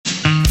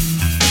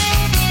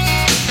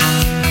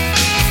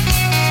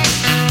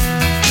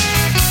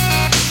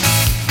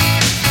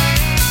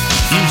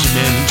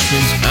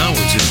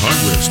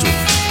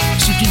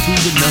sifting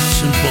through the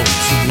nuts and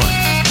bolts of life.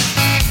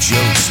 Joe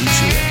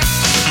Soucheray.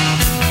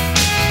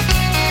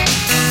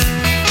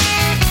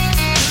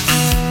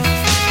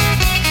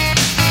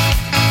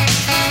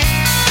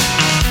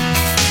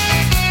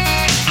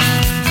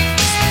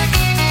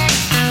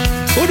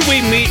 Who did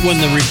we meet when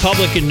the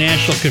Republican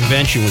National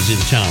Convention was in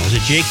town? Was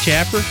it Jake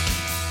Tapper?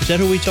 Is that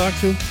who we talked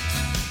to?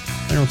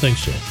 I don't think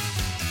so.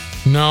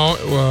 No.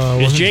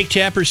 Is Jake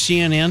Tapper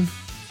CNN?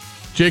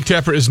 Jake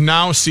Tapper is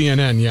now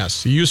CNN,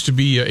 yes. He used to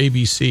be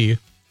ABC.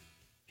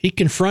 He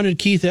confronted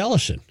Keith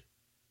Ellison.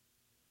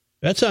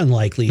 That's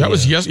unlikely. That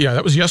was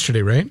that was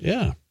yesterday, right?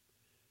 Yeah.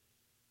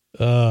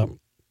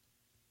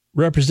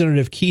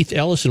 Representative Keith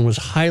Ellison was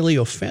highly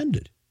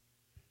offended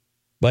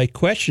by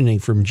questioning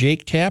from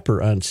Jake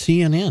Tapper on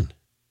CNN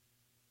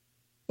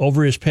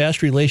over his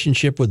past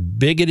relationship with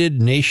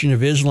bigoted Nation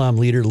of Islam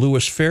leader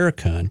Louis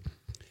Farrakhan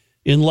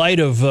in light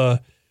of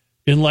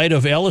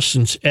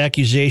Ellison's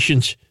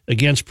accusations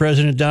against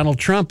President Donald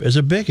Trump as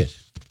a bigot.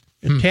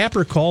 And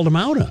Tapper called him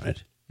out on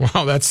it.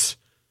 Wow, that's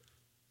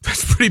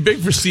pretty big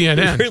for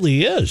CNN. It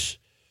really is.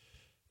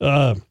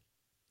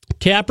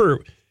 Tapper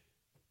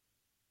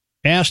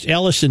asked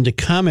Ellison to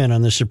comment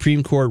on the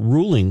Supreme Court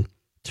ruling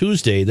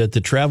Tuesday that the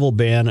travel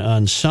ban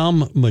on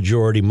some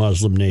majority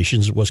Muslim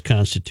nations was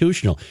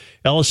constitutional.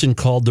 Ellison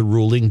called the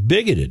ruling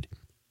bigoted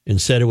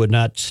and said it would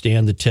not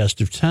stand the test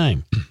of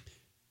time.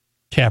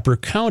 Tapper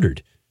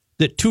countered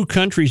that 2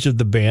 countries of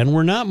the ban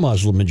were not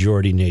Muslim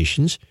majority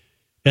nations,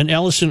 and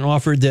Ellison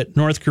offered that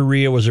North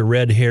Korea was a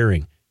red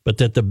herring, but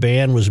that the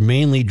ban was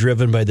mainly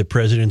driven by the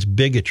president's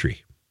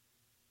bigotry.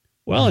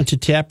 Well, and to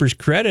Tapper's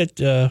credit,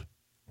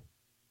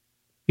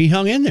 he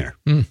hung in there.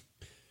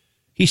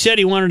 He said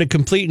he wanted a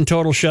complete and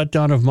total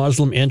shutdown of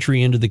Muslim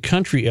entry into the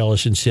country,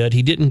 Ellison said.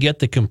 He didn't get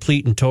the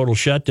complete and total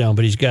shutdown,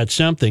 but he's got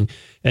something,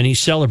 and he's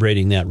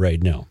celebrating that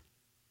right now.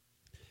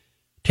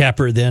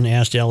 Tapper then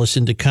asked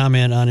Ellison to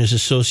comment on his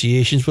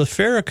associations with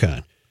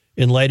Farrakhan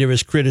in light of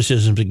his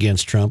criticisms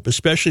against Trump,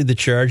 especially the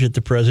charge that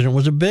the president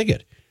was a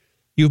bigot.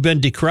 You've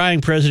been decrying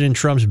President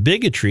Trump's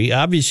bigotry.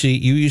 Obviously,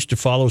 you used to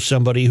follow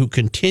somebody who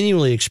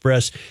continually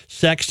expressed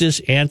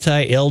sexist,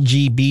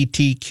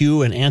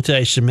 anti-LGBTQ, and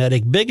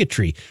anti-Semitic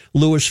bigotry,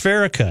 Louis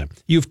Farrakhan.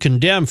 You've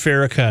condemned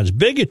Farrakhan's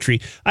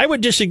bigotry. I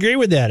would disagree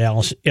with that,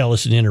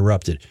 Ellison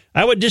interrupted.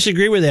 I would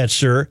disagree with that,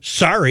 sir.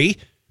 Sorry.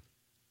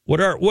 What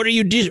are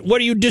you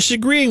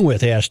disagreeing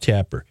with? Asked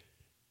Tapper.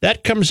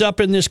 That comes up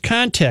in this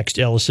context,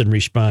 Ellison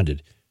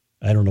responded.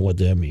 I don't know what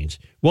that means.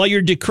 Well,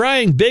 you're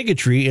decrying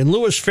bigotry, and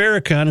Louis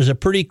Farrakhan is a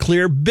pretty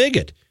clear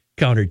bigot,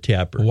 countered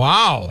Tapper.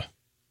 Wow.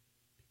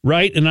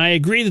 Right, and I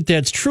agree that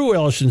that's true,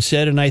 Ellison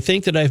said, and I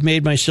think that I've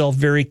made myself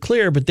very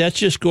clear, but that's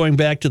just going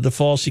back to the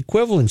false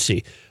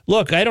equivalency.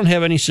 Look, I don't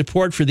have any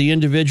support for the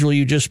individual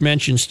you just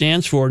mentioned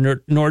stands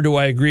for, nor do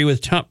I agree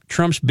with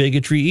Trump's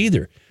bigotry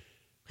either.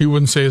 He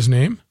wouldn't say his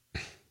name?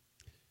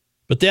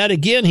 But that,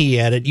 again, he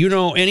added,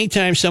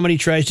 anytime somebody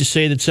tries to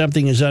say that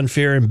something is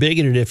unfair and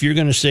bigoted, if you're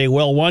going to say,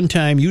 well, one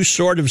time you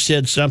sort of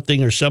said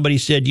something or somebody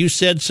said you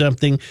said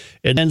something,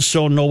 and then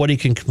so nobody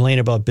can complain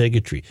about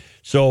bigotry.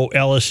 So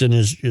Ellison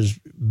is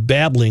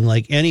babbling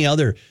like any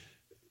other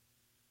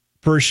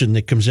person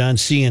that comes on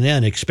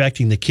CNN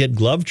expecting the kid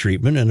glove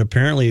treatment, and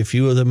apparently a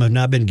few of them have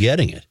not been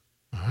getting it.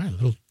 All right,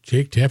 little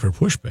Jake Tapper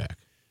pushback.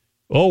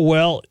 Oh,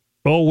 well,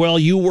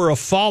 you were a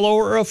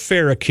follower of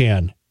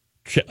Farrakhan.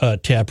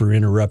 Tapper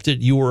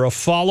interrupted. You were a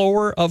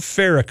follower of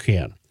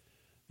Farrakhan.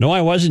 No, I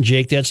wasn't,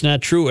 Jake. That's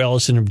not true,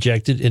 Ellison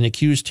objected and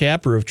accused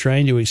Tapper of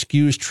trying to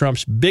excuse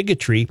Trump's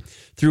bigotry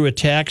through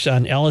attacks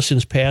on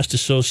Ellison's past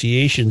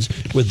associations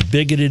with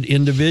bigoted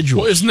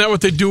individuals. Well, isn't that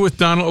what they do with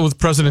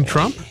President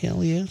Trump?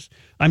 Hell yes.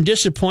 I'm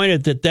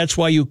disappointed that's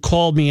why you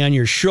called me on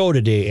your show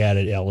today,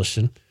 added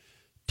Ellison.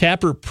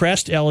 Tapper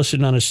pressed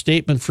Ellison on a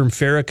statement from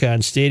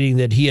Farrakhan stating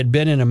that he had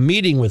been in a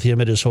meeting with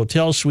him at his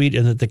hotel suite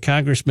and that the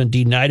congressman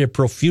denied it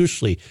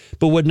profusely,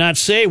 but would not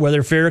say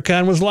whether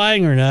Farrakhan was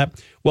lying or not,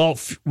 while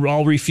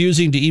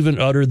refusing to even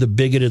utter the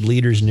bigoted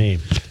leader's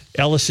name.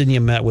 Ellison,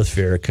 you met with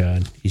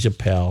Farrakhan. He's a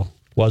pal,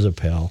 was a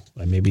pal.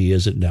 Maybe he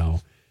isn't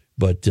now,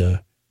 but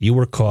you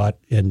were caught.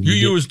 And you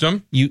used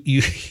him. You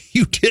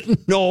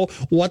didn't know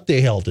what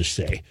the hell to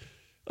say.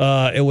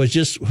 It was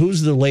just,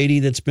 who's the lady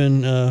that's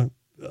been...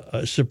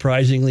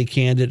 surprisingly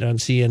candid on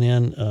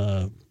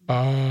CNN.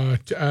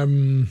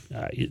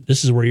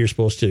 This is where you're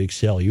supposed to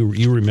excel.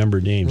 You remember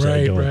names.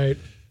 Right, I don't. Right.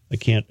 I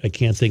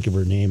can't think of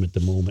her name at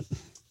the moment.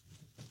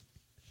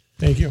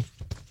 Thank you.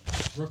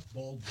 Brooke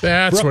Baldwin.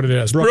 That's what it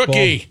is.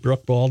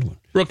 Brooke Baldwin.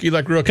 Rookie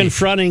like rookie.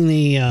 Confronting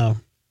the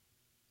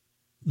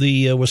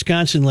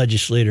Wisconsin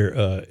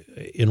legislator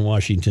in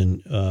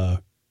Washington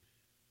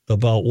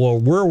about, well,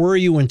 where were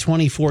you in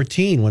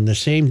 2014 when the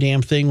same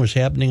damn thing was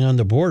happening on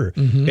the border?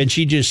 Mm-hmm. And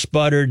she just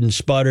sputtered and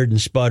sputtered and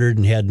sputtered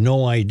and had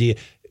no idea.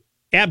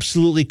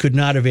 Absolutely could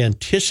not have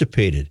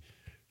anticipated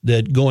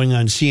that going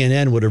on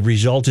CNN would have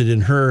resulted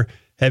in her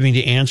having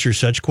to answer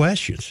such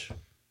questions.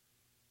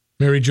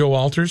 Mary Jo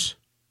Walters?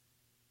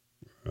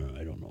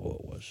 I don't know what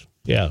it was.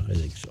 Yeah, I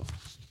think so.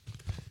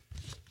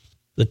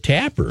 The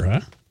Tapper,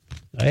 huh?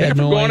 I had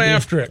no going idea.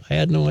 after it. I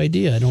had no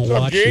idea. I don't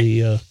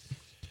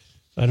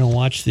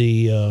watch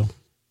the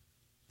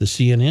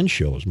CNN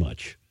show as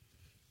much.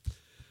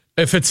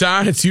 If it's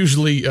on, it's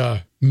usually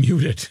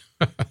muted,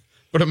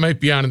 but it might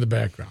be on in the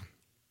background.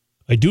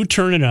 I do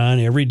turn it on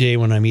every day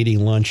when I'm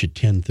eating lunch at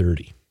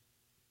 10:30.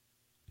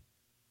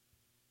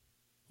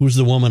 Who's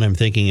the woman I'm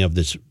thinking of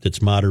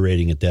that's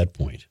moderating at that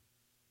point?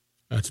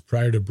 That's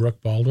prior to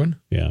Brooke Baldwin.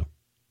 Yeah.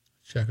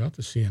 Check out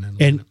the CNN.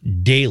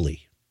 And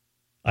daily.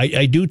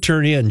 I do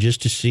turn in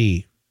just to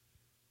see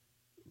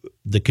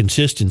the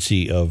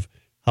consistency of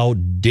how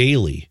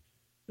daily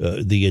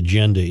the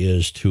agenda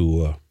is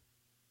to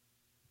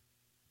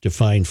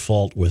find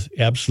fault with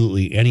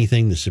absolutely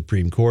anything the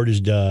Supreme Court has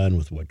done,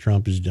 with what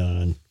Trump has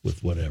done,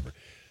 with whatever.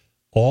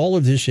 All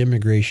of this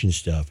immigration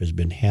stuff has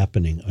been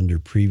happening under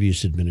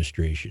previous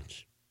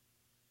administrations.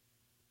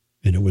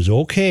 And it was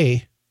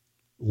okay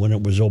when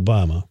it was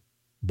Obama,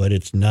 but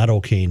it's not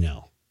okay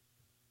now.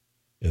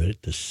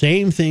 The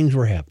same things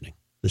were happening.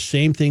 The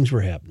same things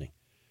were happening.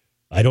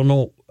 I don't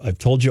know. I've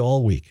told you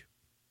all week.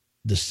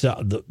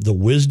 The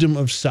wisdom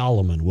of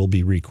Solomon will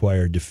be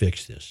required to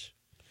fix this.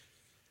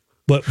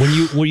 But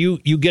when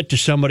you get to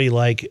somebody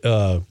like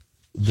the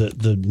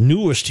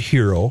newest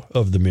hero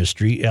of the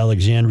mystery,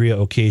 Alexandria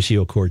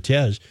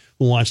Ocasio-Cortez,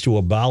 who wants to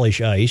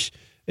abolish ICE,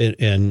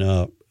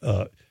 and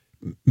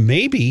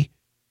maybe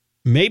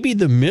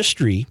the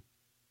mystery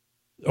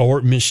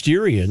or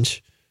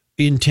Mysterians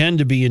intend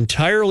to be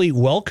entirely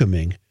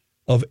welcoming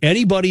of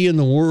anybody in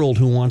the world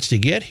who wants to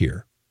get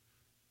here,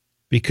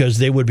 because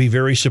they would be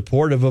very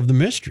supportive of the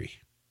mystery.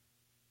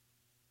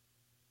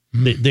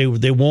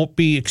 They won't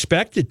be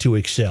expected to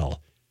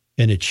excel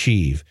and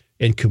achieve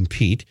and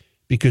compete,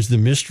 because the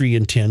mystery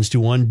intends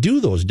to undo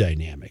those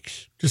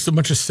dynamics. Just a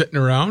bunch of sitting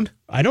around?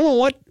 I don't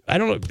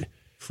know.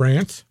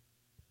 France?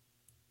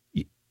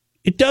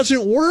 It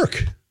doesn't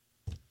work.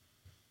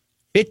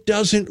 It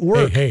doesn't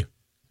work. Hey,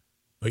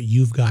 but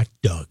you've got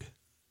Doug.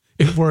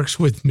 It works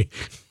with me.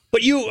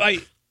 But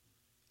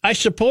I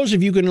suppose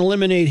if you can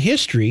eliminate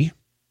history,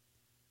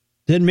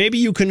 then maybe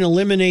you can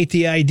eliminate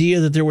the idea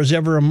that there was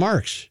ever a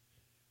Marx.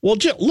 Well,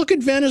 just look at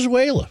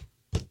Venezuela.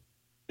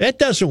 That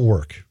doesn't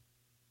work.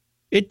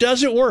 It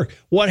doesn't work.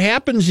 What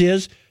happens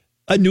is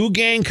a new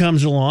gang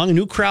comes along, a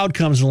new crowd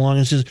comes along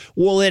and says,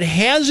 well, it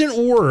hasn't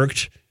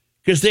worked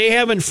because they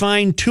haven't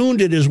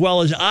fine-tuned it as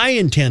well as I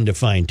intend to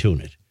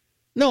fine-tune it.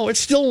 No, it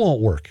still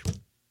won't work.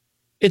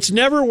 It's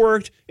never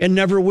worked and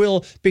never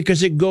will,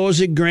 because it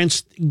goes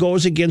against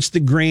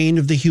the grain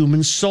of the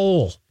human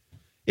soul.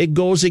 It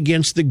goes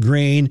against the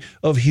grain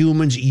of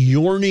humans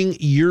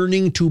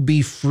yearning to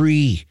be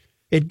free.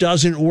 It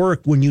doesn't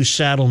work when you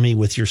saddle me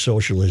with your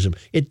socialism.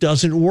 It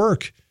doesn't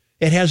work.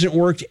 It hasn't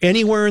worked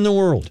anywhere in the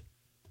world.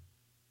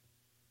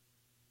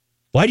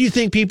 Why do you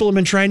think people have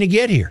been trying to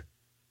get here?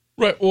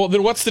 Right. Well,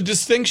 then what's the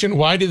distinction?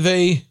 Why do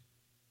they...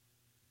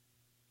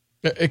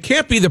 It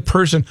can't be the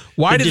person.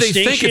 Why do they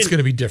think it's going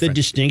to be different? The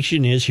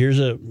distinction is,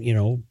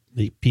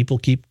 the people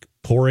keep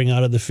pouring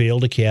out of the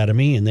failed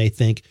academy, and they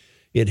think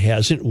it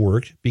hasn't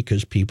worked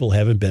because people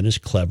haven't been as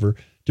clever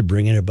to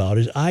bring it about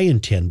as I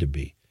intend to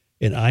be.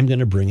 And I'm going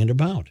to bring it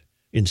about.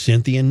 And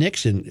Cynthia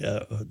Nixon,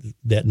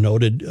 that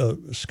noted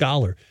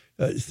scholar,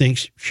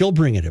 thinks she'll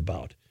bring it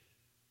about.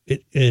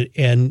 She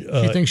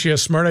thinks she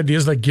has smart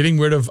ideas like getting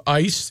rid of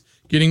ICE,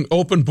 getting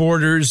open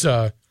borders.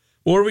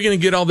 Or are we going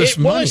to get all this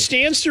money? Well, it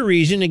stands to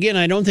reason. Again,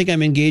 I don't think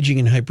I'm engaging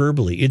in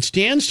hyperbole. It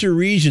stands to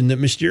reason that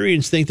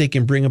Mysterians think they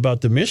can bring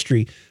about the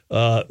mystery.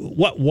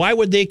 Why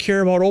would they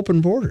care about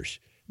open borders?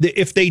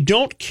 If they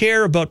don't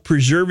care about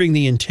preserving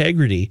the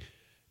integrity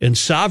and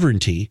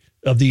sovereignty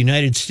of the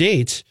United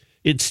States,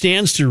 it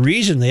stands to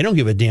reason they don't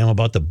give a damn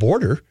about the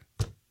border,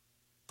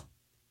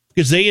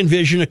 because they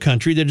envision a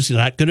country that is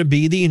not going to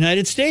be the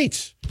United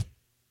States.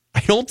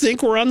 I don't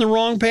think we're on the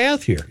wrong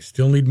path here.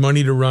 Still need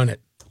money to run it.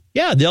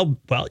 Yeah,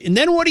 and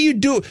then what do you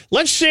do?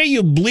 Let's say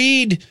you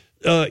bleed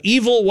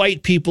evil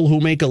white people who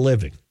make a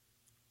living.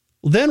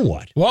 Well, then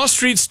what? Wall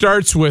Street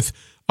starts with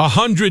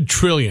 $100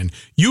 trillion.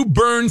 You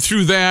burn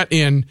through that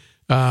in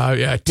 10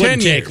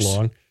 Wouldn't years. take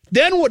long.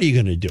 Then what are you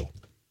going to do?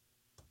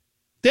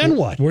 Then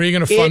what? Where are you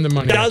going to fund the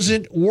money? It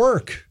doesn't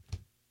work.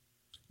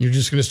 You're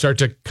just going to start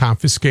to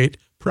confiscate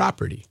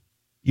property.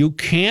 You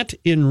can't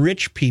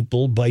enrich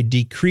people by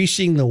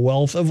decreasing the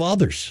wealth of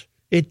others.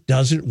 It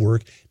doesn't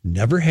work.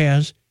 Never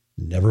has.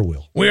 Never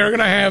will. We are going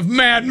to have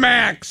Mad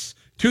Max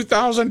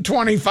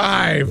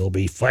 2025. We'll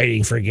be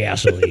fighting for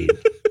gasoline.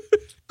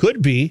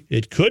 Could be.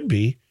 It could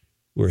be.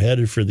 We're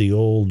headed for the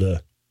old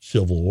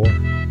Civil War.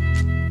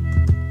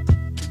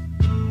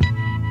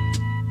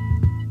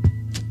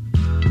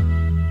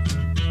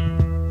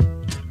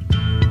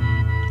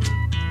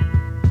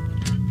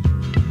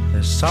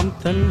 There's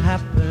something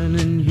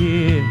happening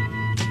here,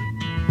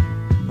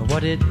 but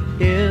what it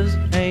is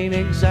ain't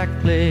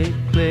exactly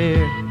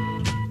clear.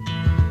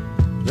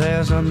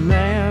 There's a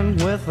man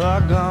with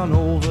a gun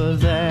over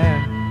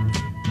there,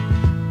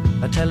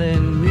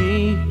 telling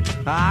me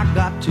I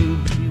got to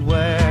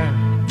beware.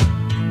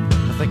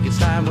 I think it's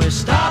time we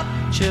stop,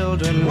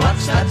 children,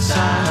 what's that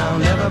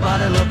sound?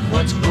 Everybody look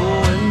what's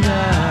going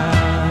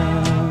down.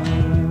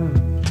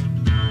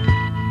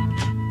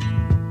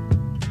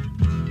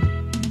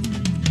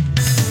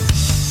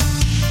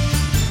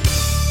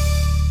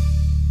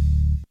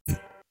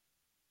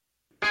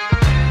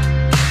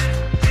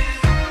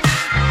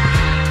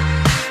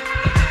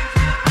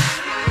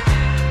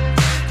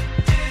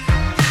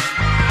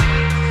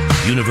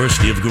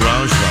 University of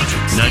Garage Logic,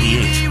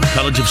 98.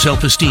 College of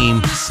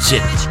Self-Esteem,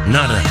 zip,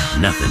 nada,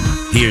 nothing.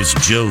 Here's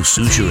Joe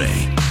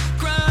Souchere.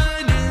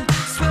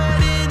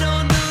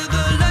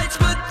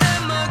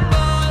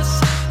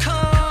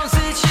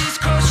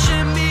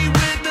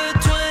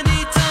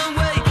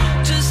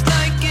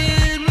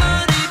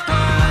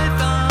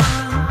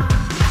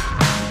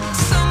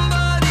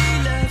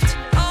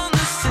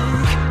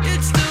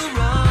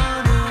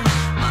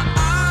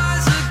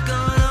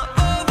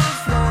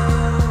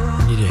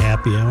 Need a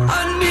happy hour?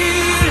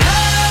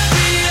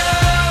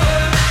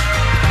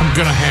 I'm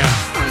gonna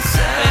have.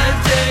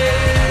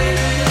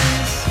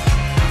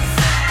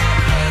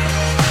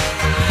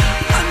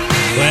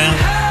 Well,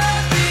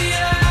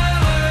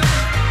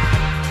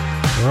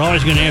 we're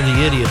always going to have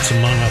the idiots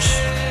among us.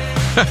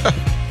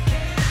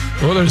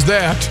 Well, there's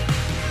that.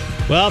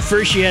 Well,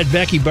 first you had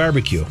Becky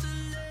Barbecue.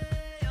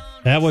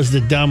 That was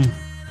the dumb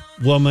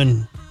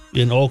woman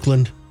in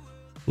Oakland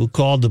who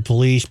called the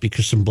police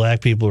because some black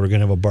people were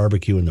going to have a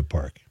barbecue in the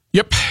park.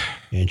 Yep.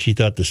 And she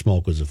thought the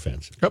smoke was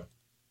offensive. Yep.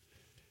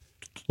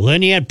 Well,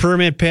 then you had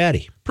Permit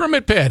Patty.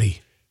 Permit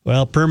Patty.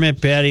 Well,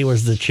 Permit Patty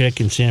was the chick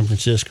in San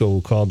Francisco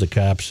who called the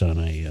cops on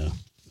I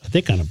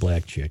think on a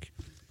black chick.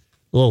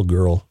 A little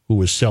girl who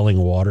was selling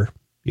water.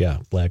 Yeah,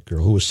 black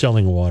girl who was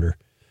selling water.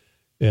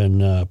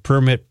 And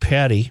Permit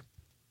Patty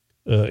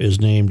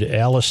is named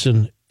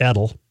Allison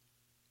Edel.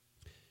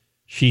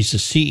 She's the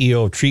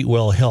CEO of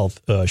Treatwell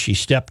Health. She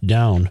stepped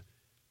down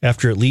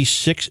after at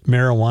least 6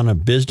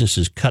 marijuana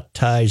businesses cut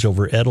ties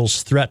over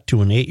Edel's threat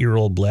to an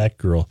 8-year-old black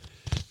girl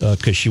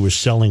because she was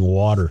selling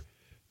water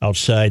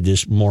outside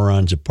this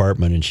moron's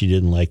apartment and she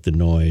didn't like the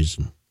noise.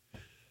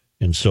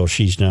 And so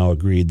she's now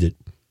agreed that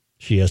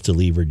she has to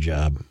leave her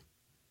job.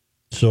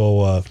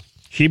 So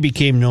she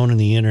became known on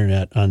the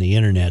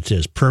internet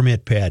as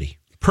Permit Patty.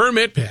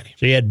 Permit Patty.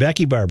 So you had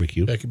Becky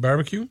Barbecue. Becky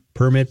Barbecue.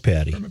 Permit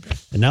Patty.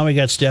 And now we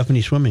got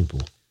Stephanie Swimming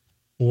Pool.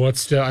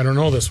 What's I don't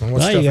know this one.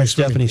 What's you got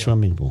Stephanie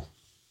Swimming Pool.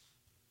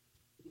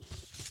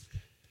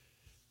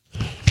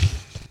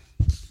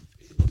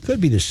 Could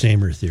be the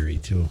Samer theory,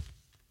 too.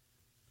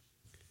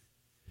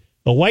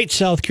 A white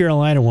South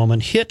Carolina woman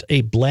hit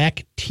a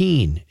black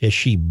teen as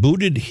she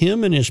booted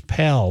him and his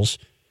pals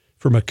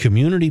from a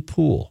community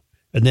pool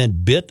and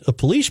then bit a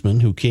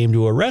policeman who came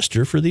to arrest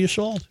her for the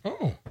assault.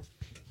 Oh.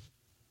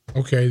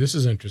 Okay, this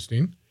is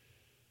interesting.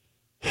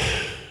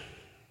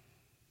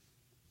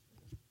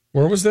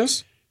 Where was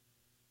this?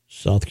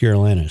 South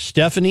Carolina.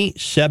 Stephanie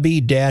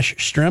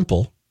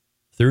Sebi-Strempel,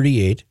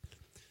 38,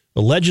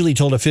 allegedly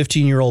told a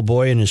 15-year-old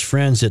boy and his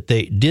friends that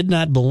they did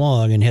not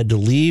belong and had to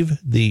leave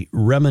the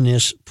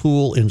Reminisce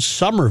pool in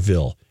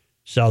Somerville,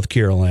 South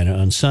Carolina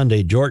on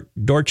Sunday,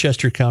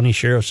 Dorchester County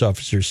Sheriff's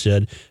Officer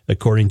said,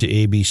 according to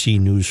ABC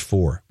News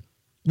 4.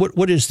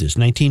 What is this,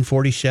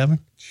 1947?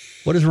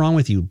 What is wrong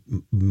with you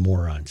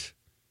morons?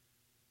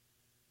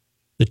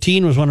 The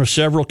teen was one of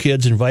several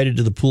kids invited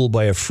to the pool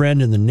by a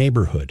friend in the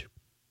neighborhood.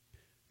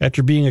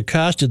 After being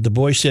accosted, the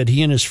boy said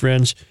he and his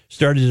friends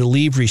started to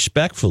leave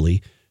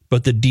respectfully,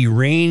 but the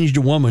deranged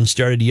woman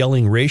started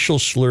yelling racial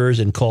slurs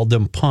and called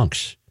them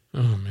punks.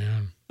 Oh,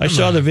 man. I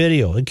saw the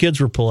video. The kids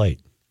were polite.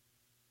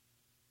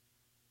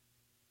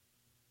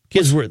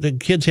 The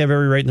kids have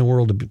every right in the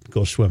world to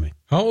go swimming.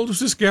 How old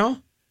was this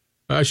gal?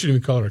 I shouldn't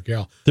even call her a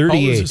gal. 38. How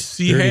old is this?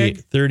 Sea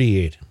hag?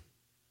 38.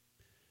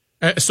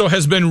 So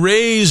has been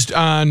raised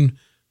on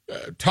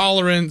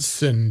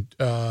tolerance and...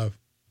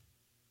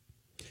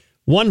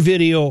 One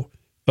video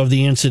of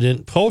the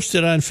incident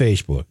posted on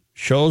Facebook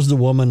shows the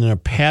woman in a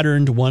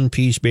patterned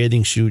one-piece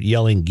bathing suit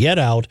yelling, "Get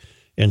out,"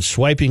 and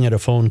swiping at a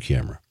phone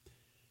camera.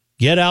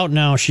 "Get out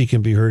now," she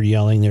can be heard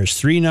yelling. "There's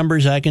 3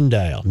 numbers I can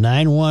dial.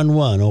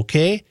 911,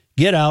 okay?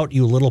 Get out,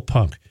 you little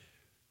punk."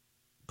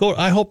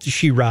 I hope that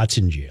she rots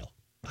in jail.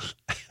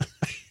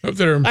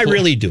 I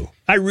really do.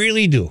 I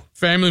really do.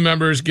 Family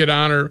members get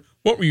on her.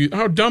 What were you?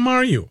 How dumb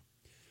are you?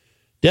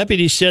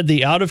 Deputies said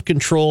the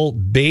out-of-control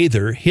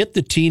bather hit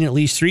the teen at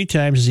least 3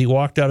 times as he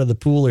walked out of the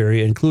pool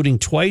area, including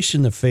twice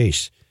in the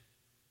face.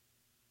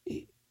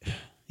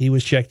 He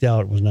was checked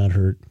out, was not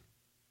hurt.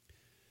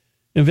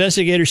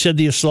 Investigators said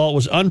the assault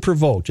was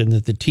unprovoked and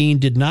that the teen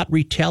did not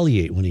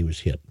retaliate when he was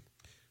hit.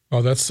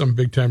 Oh, that's some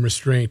big-time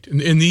restraint.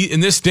 In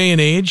this day and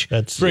age,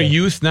 for a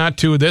youth not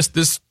to,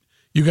 this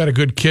you got a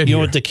good kid You here.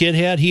 know what the kid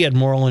had? He had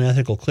moral and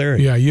ethical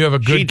clarity. Yeah, you have a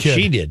good kid.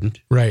 She didn't.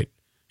 Right.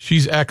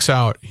 She's X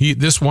out.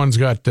 This one's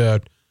got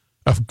a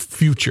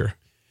future.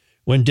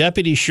 When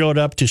deputies showed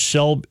up to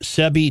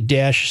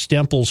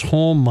Sebi-Stempel's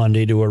home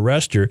Monday to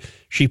arrest her,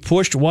 she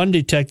pushed one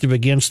detective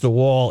against the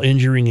wall,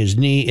 injuring his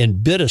knee,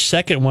 and bit a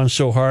second one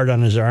so hard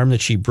on his arm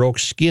that she broke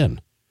skin.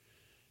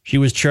 She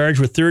was charged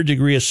with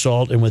third-degree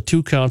assault and with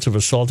 2 counts of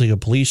assaulting a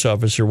police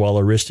officer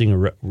while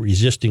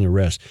resisting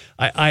arrest.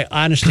 I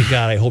honest to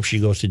God, I hope she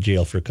goes to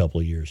jail for a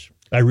couple of years.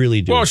 I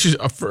really do. Well, she's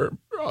for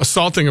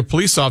assaulting a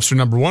police officer.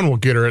 Number one will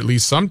get her at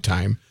least some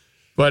time.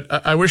 But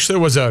I wish there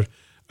was a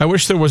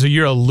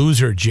you're a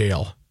loser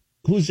jail.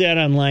 Who's that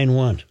on line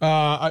 1?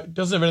 It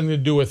doesn't have anything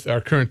to do with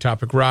our current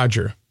topic,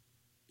 Roger.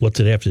 What's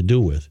it have to do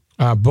with?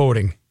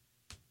 Boating.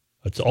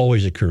 It's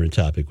always a current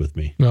topic with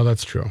me. No,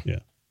 that's true. Yeah.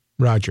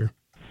 Roger.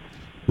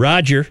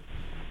 Roger.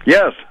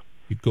 Yes.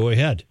 You go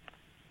ahead.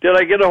 Did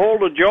I get a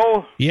hold of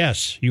Joe?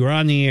 Yes, you are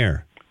on the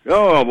air.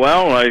 Oh,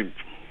 well,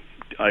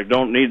 I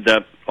don't need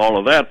all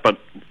of that, but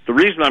the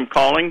reason I'm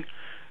calling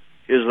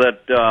is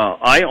that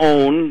I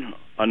own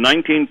a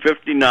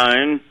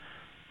 1959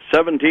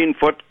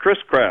 17-foot Chris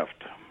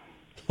Craft.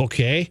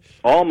 Okay.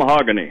 All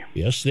mahogany.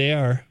 Yes, they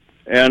are.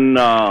 And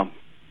I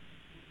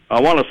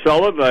want to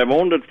sell it. I've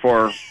owned it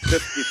for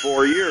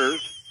 54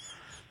 years.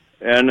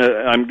 And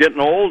I'm getting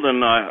old,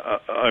 and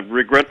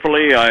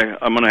regretfully,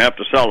 I'm going to have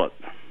to sell it.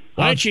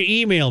 Why don't you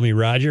email me,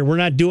 Roger? We're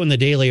not doing the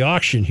daily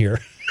auction here.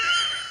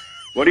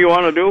 What do you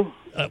want to do?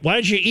 Why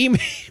don't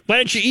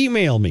you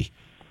email me?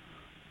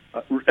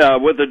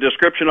 With the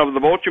description of the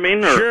boat, you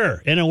mean? Or?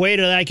 Sure, in a way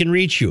that I can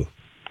reach you.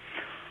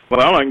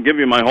 Well, I can give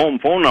you my home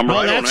phone number.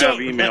 Well, I don't have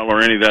email or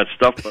any of that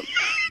stuff. But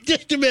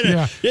just a minute.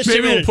 Yeah. Just Maybe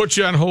a minute. we'll put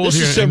you on hold this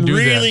here is some and do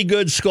really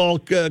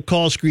that. good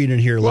call screening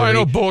here, Larry. Well, I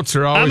know boats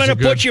are always I'm going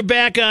to put you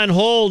back on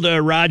hold,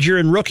 Roger,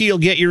 and Rookie will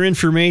get your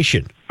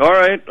information. All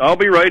right. I'll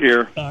be right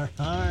here. All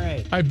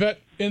right. I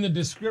bet in the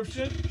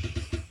description,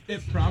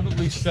 it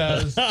probably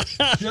says,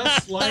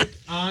 just like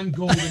on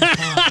Golden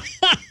Pond.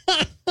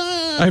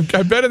 I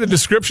bet in the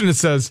description it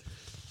says,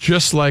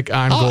 just like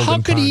on Golden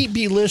Pond. How could he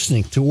be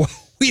listening to what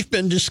we've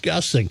been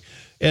discussing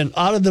and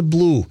out of the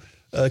blue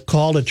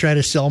call to try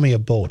to sell me a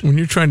boat? When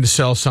you're trying to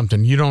sell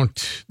something, you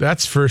don't,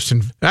 that's first,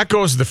 and that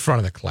goes to the front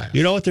of the class.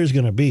 You know what there's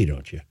going to be,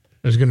 don't you?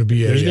 There's going to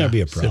be a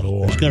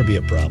problem. There's going to be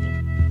a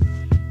problem.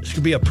 There's going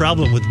to be a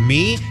problem with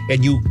me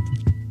and you.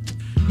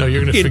 No,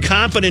 you're going to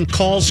incompetent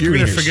call screeners. You're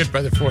going to forget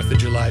by the 4th of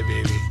July,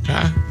 baby.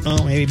 Huh?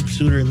 Oh, maybe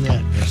sooner than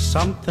that. There's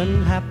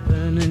something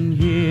happening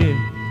here.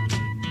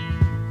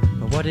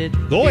 What it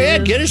Go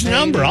ahead, get his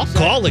number. I'll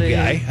call the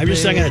guy. I'm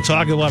just not going to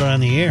talk about it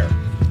on the air.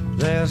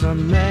 There's a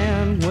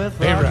man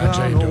with a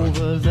gun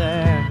over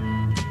there.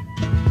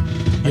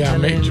 Yeah,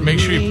 make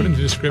sure you put in the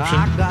description,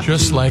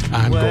 just like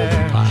on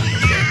Golden Pond.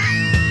 Okay?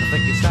 I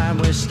think it's time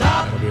we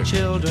stop.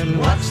 Children,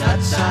 watch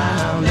that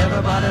sound.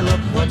 Everybody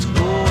look what's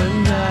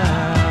going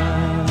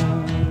down.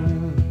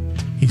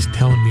 He's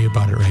telling me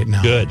about it right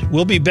now. Good.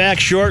 We'll be back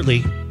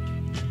shortly.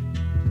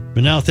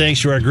 But now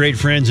thanks to our great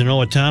friends in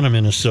Owatonna,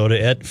 Minnesota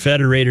at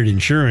Federated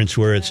Insurance,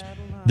 where it's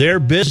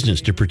their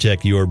business to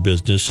protect your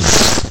business.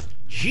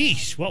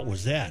 Jeez, what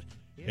was that?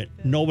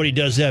 Nobody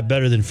does that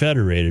better than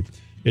Federated.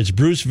 It's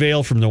Bruce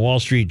Vail from the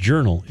Wall Street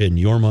Journal in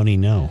Your Money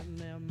Now.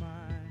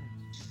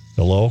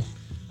 Hello?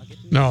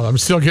 No, I'm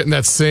still getting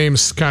that same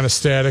kind of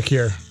static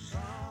here.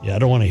 Yeah, I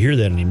don't want to hear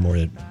that anymore.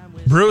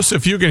 Bruce,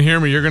 if you can hear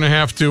me, you're going to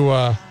have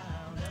to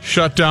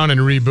shut down and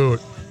reboot.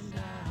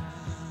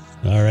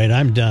 All right,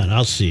 I'm done.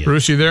 I'll see you.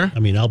 Bruce, you there? I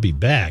mean, I'll be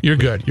back. You're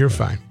good. You're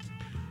fine.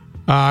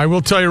 I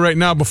will tell you right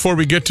now, before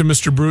we get to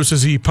Mr. Bruce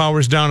as he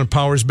powers down and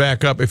powers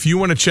back up, if you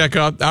want to check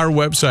out our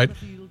website,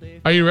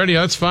 are you ready?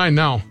 That's fine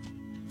now.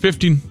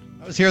 15.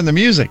 I was hearing the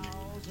music.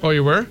 Oh,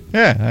 you were?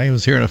 Yeah, I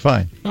was hearing it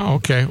fine. Oh,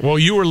 okay. Well,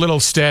 you were a little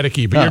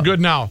staticky, but you're good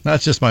now.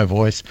 That's just my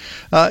voice.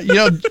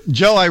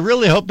 Joe, I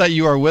really hope that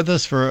you are with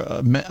us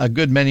for a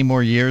good many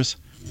more years.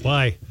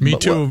 Why? Me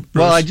too.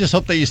 Well, I just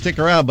hope that you stick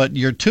around, but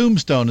your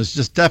tombstone is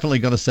just definitely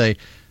going to say,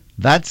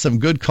 that's some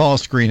good call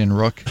screening,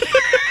 Rook.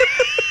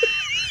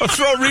 I'll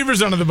throw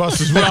Reavers under the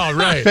bus as well,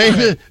 right?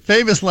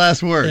 Famous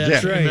last words.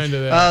 That's yeah. right. Amen to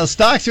that.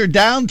 Stocks are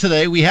down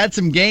today. We had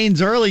some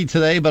gains early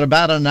today, but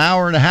about an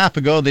hour and a half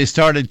ago, they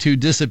started to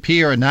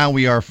disappear, and now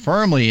we are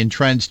firmly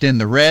entrenched in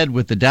the red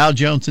with the Dow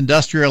Jones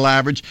Industrial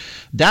Average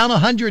down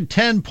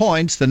 110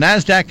 points. The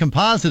NASDAQ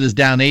Composite is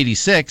down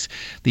 86.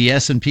 The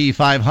S&P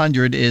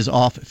 500 is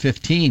off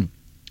 15.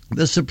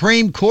 The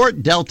Supreme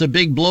Court dealt a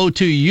big blow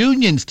to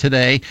unions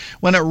today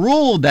when it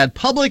ruled that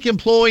public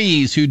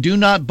employees who do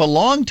not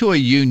belong to a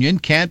union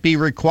can't be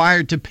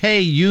required to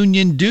pay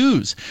union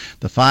dues.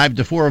 The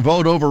 5-4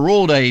 vote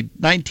overruled a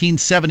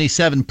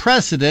 1977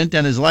 precedent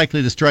and is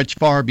likely to stretch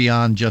far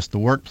beyond just the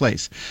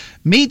workplace.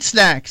 Meat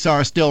snacks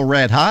are still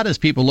red hot as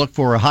people look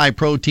for a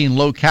high-protein,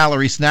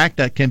 low-calorie snack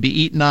that can be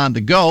eaten on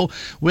the go.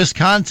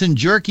 Wisconsin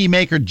jerky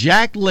maker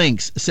Jack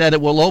Link's said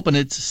it will open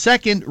its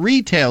second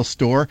retail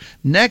store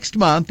next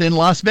month in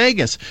Las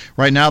Vegas.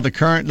 Right now, the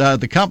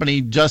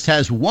company just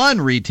has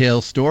one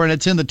retail store, and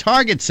it's in the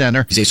Target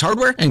Center. Ace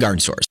Hardware and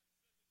Garden Stores.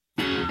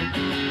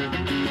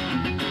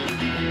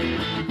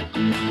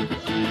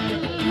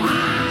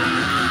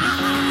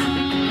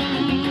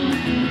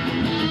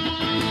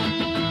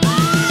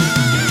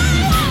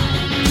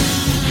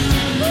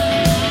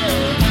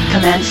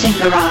 Commencing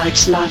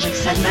Garage Logic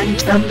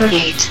segment number 8.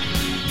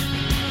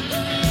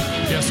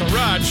 Yeah, so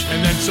Raj,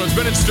 and then so it's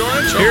been in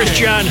storage? Here's Okay.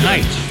 John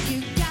Haidt.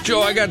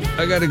 Joe, I got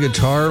a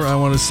guitar I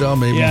want to sell.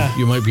 Maybe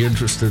you might be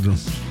interested in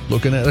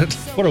looking at it.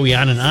 What are we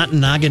on in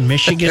Ontonagon,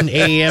 Michigan,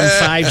 AM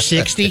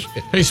 560?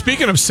 Hey,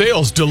 speaking of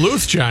sales,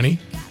 Duluth, Johnny.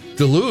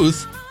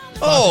 Duluth?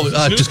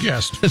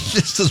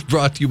 This is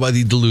brought to you by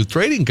the Duluth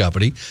Trading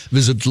Company.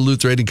 Visit Duluth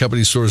Trading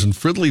Company stores in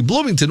Fridley,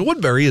 Bloomington,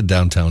 Woodbury, and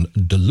downtown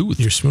Duluth.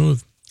 You're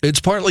smooth. It's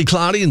partly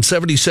cloudy and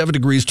 77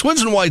 degrees.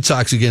 Twins and White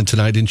Sox again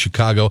tonight in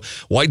Chicago.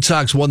 White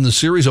Sox won the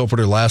series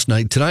opener last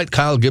night. Tonight,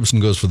 Kyle Gibson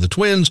goes for the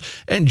Twins,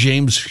 and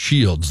James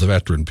Shields, the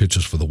veteran,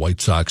 pitches for the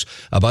White Sox.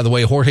 By the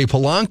way, Jorge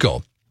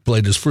Polanco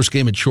played his first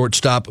game at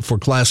shortstop for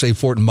Class A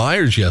Fort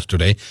Myers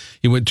yesterday.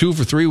 He went 2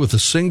 for 3 with a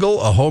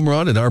single, a home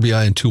run, an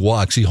RBI, and 2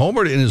 walks. He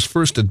homered in his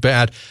first at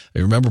bat.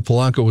 Remember,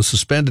 Polanco was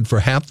suspended for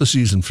half the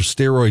season for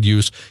steroid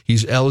use.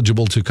 He's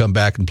eligible to come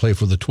back and play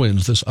for the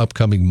Twins this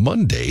upcoming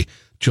Monday,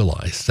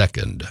 July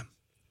 2nd.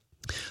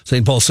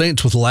 St. Paul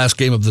Saints with the last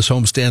game of this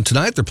homestand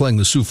tonight. They're playing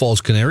the Sioux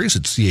Falls Canaries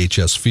at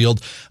CHS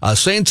Field.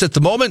 Saints at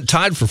the moment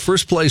tied for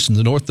first place in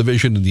the North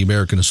Division in the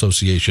American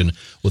Association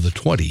with a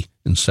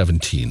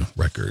 20-17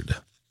 record.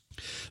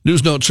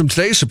 News notes from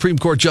today. Supreme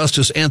Court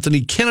Justice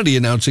Anthony Kennedy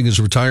announcing his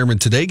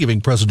retirement today, giving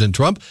President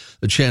Trump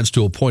the chance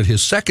to appoint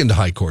his second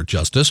High Court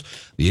justice.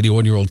 The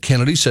 81-year-old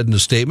Kennedy said in a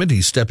statement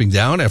he's stepping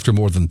down after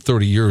more than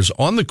 30 years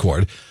on the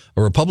court.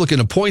 Republican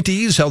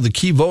appointees held the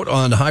key vote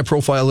on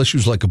high-profile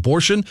issues like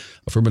abortion,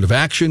 affirmative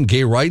action,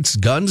 gay rights,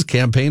 guns,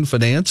 campaign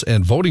finance,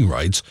 and voting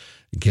rights.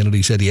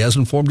 Kennedy said he has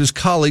informed his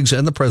colleagues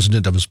and the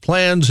president of his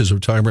plans. His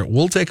retirement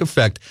will take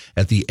effect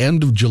at the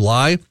end of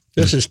July.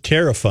 This is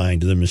terrifying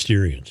to the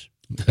Mysterians.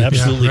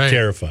 Absolutely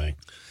terrifying.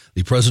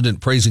 The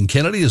president praising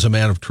Kennedy as a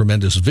man of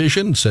tremendous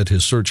vision, said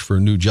his search for a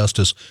new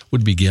justice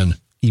would begin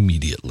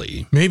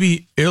immediately.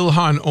 Maybe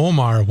Ilhan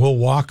Omar will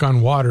walk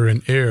on water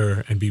and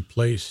air and be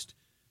placed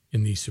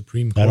in the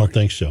Supreme Court. I don't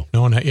think so.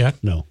 No, not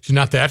yet? No. She's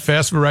not that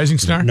fast of a rising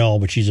star? No,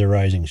 but she's a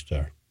rising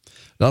star.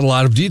 Not a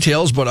lot of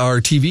details, but our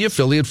TV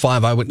affiliate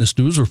 5 Eyewitness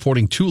News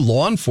reporting 2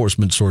 law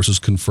enforcement sources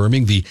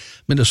confirming the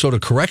Minnesota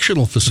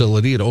Correctional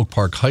Facility at Oak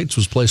Park Heights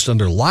was placed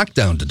under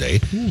lockdown today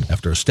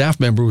after a staff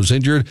member was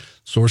injured.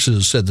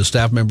 Sources said the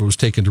staff member was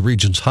taken to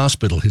Regions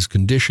Hospital. His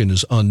condition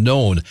is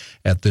unknown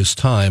at this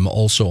time,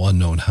 also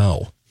unknown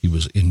how he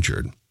was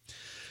injured.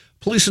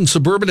 Police in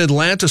suburban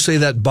Atlanta say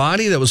that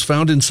body that was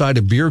found inside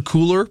a beer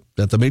cooler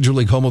at the Major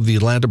League home of the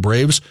Atlanta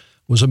Braves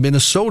was a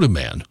Minnesota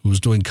man who was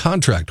doing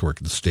contract work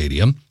at the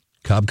stadium.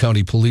 Cobb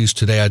County Police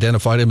today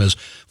identified him as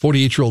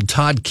 48-year-old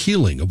Todd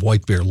Keeling of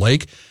White Bear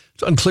Lake.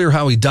 It's unclear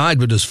how he died,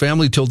 but his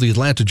family told the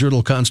Atlanta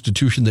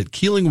Journal-Constitution that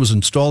Keeling was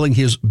installing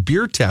his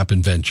beer tap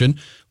invention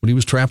when he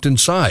was trapped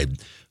inside.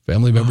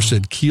 Family members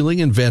said Keeling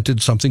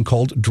invented something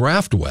called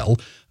Draft Well,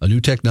 a new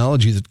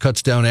technology that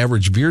cuts down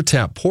average beer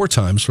tap pour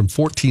times from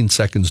 14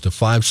 seconds to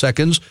 5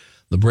 seconds.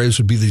 The Braves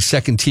would be the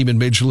second team in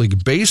Major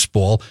League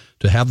Baseball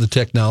to have the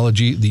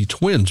technology. The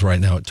Twins right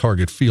now at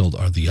Target Field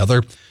are the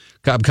other.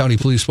 Cobb County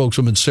Police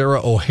spokeswoman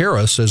Sarah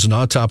O'Hara says an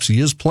autopsy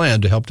is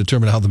planned to help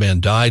determine how the man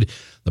died.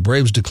 The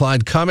Braves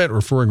declined comment,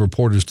 referring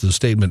reporters to the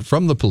statement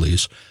from the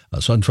police.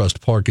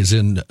 SunTrust Park is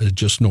in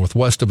just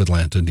northwest of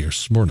Atlanta near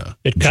Smyrna.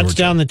 It cuts Georgia.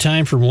 down the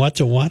time from what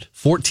to what?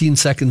 14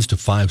 seconds to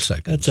 5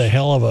 seconds. That's a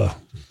hell of a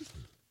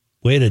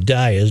way to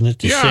die, isn't it?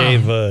 To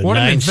save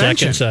 9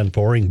 seconds on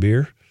pouring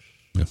beer.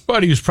 Yeah.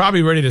 But he was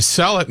probably ready to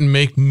sell it and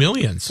make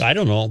millions. I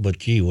don't know, but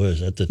gee whiz,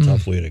 that's a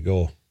tough way to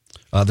go.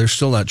 They're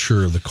still not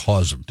sure of the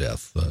cause of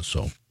death,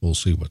 so we'll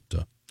see what.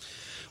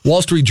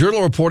 Wall Street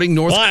Journal reporting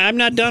Well, I'm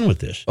not done with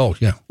this. Oh,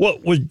 yeah.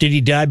 Did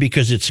he die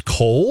because it's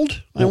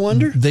cold, I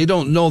wonder? They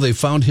don't know. They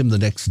found him the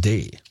next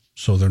day,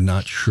 so they're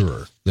not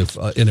sure.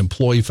 An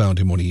employee found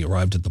him when he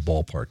arrived at the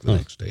ballpark the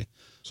next day.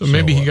 So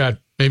maybe he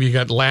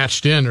got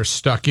latched in or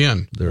stuck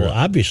in. Well,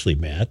 obviously,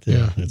 Matt.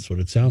 That's what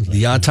it sounds like.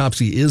 The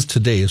autopsy is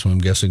today, so I'm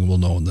guessing we'll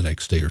know in the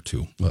next day or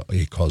two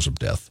a cause of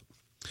death.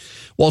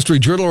 Wall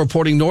Street Journal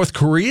reporting North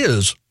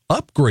Korea's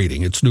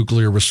upgrading its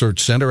nuclear research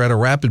center at a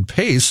rapid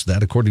pace,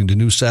 that according to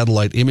new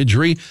satellite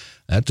imagery,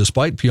 that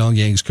despite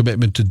Pyongyang's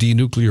commitment to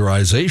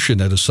denuclearization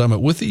at a summit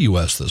with the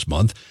U.S. this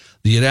month.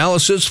 The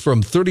analysis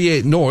from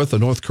 38 North, a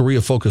North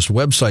Korea-focused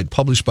website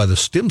published by the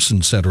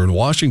Stimson Center in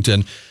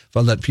Washington,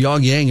 found that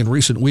Pyongyang in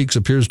recent weeks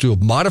appears to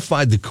have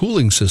modified the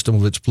cooling system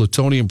of its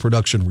plutonium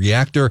production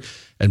reactor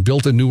and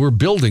built a newer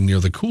building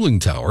near the cooling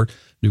tower.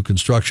 New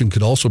construction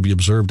could also be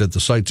observed at the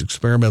site's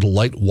experimental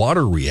light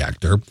water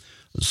reactor.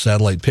 The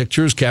satellite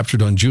pictures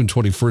captured on June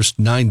 21st,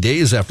 9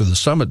 days after the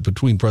summit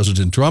between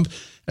President Trump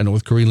and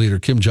North Korean leader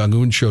Kim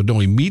Jong-un, showed no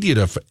immediate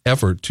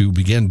effort to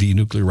begin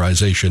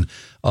denuclearization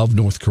of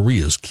North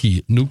Korea's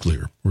key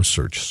nuclear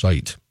research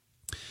site.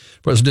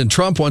 President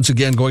Trump once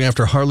again going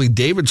after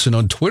Harley-Davidson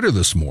on Twitter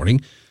this morning.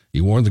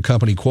 He warned the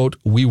company, quote,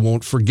 "We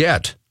won't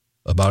forget,"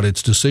 about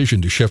its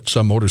decision to shift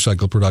some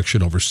motorcycle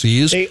production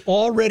overseas. They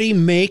already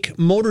make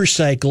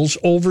motorcycles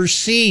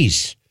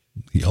overseas.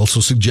 He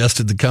also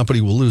suggested the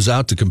company will lose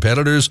out to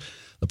competitors.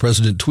 The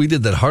president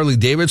tweeted that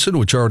Harley-Davidson,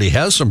 which already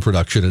has some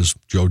production, as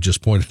Joe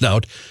just pointed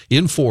out,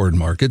 in foreign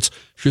markets,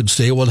 should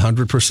stay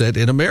 100%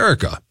 in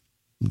America.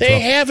 They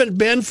haven't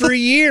been for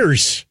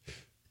years.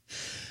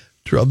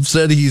 Trump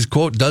said he's,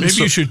 quote, done Maybe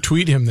so. you should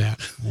tweet him that.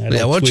 I don't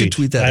Yeah, why don't you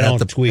tweet that I at don't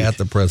the- tweet. at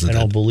the president?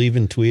 I don't believe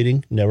in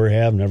tweeting. Never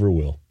have, never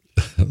will.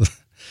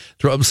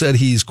 Trump said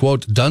he's,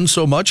 quote, done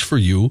so much for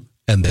you,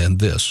 and then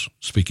this.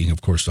 Speaking,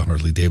 of course, to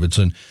Harley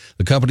Davidson.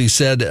 The company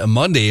said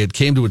Monday it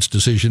came to its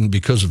decision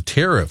because of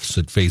tariffs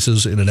it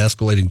faces in an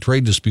escalating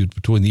trade dispute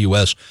between the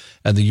U.S.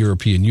 and the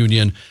European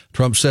Union.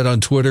 Trump said on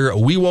Twitter,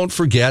 "We won't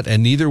forget,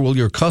 and neither will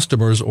your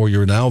customers or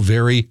your now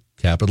very,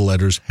 capital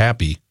letters,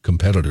 happy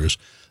competitors."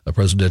 The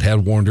president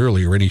had warned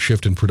earlier any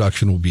shift in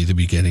production will be the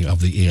beginning of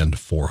the end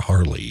for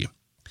Harley.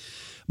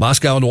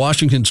 Moscow and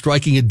Washington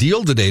striking a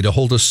deal today to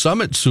hold a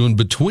summit soon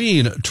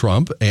between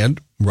Trump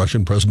and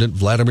Russian President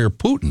Vladimir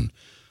Putin.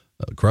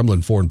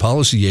 Kremlin foreign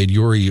policy aide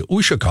Yuri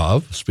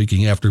Ushakov,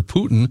 speaking after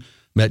Putin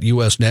met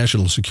U.S.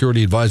 National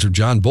Security Advisor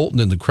John Bolton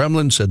in the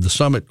Kremlin, said the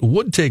summit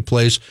would take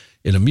place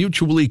in a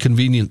mutually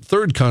convenient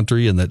third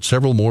country and that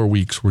several more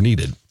weeks were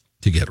needed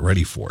to get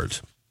ready for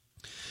it.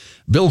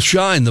 Bill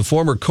Shine, the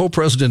former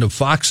co-president of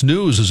Fox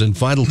News, is in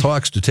final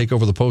talks to take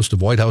over the post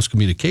of White House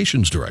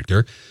communications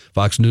director.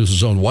 Fox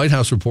News' own White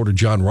House reporter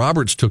John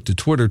Roberts took to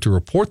Twitter to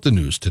report the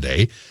news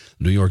today.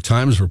 The New York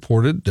Times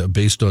reported,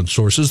 based on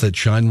sources, that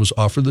Shine was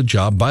offered the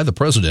job by the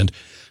president.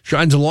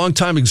 Shine's a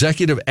longtime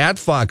executive at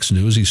Fox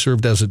News. He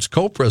served as its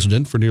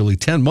co-president for nearly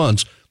 10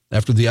 months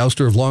after the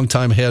ouster of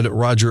longtime head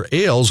Roger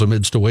Ailes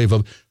amidst a wave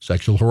of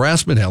sexual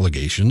harassment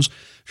allegations.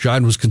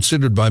 Shine was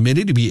considered by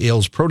many to be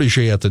Ailes'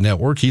 protege at the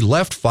network. He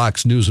left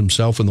Fox News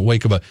himself in the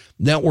wake of a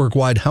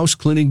network-wide house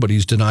cleaning, but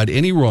he's denied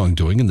any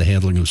wrongdoing in the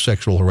handling of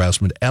sexual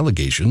harassment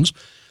allegations.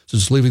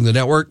 Since leaving the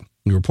network,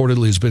 he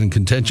reportedly has been in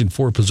contention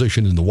for a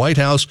position in the White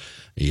House.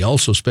 He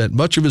also spent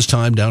much of his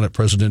time down at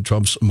President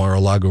Trump's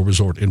Mar-a-Lago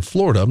resort in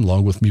Florida,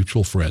 along with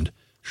mutual friend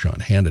Sean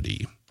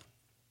Hannity.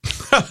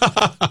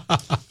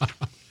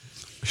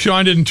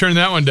 Sean didn't turn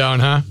that one down,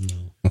 huh? No.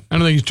 I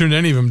don't think he's turned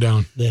any of them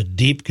down. That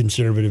deep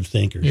conservative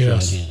thinker,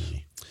 Yes. Sean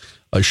Hannity.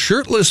 A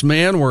shirtless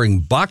man wearing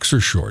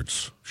boxer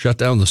shorts shut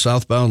down the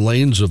southbound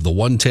lanes of the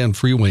 110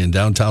 freeway in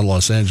downtown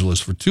Los Angeles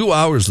for 2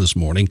 hours this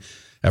morning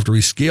after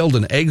he scaled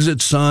an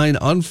exit sign,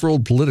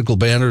 unfurled political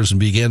banners, and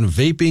began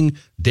vaping,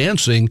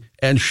 dancing,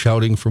 and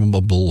shouting from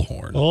a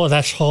bullhorn. Oh,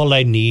 that's all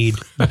I need.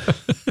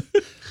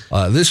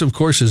 This, of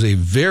course, is a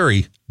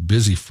very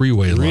busy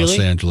freeway in Really? Los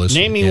Angeles.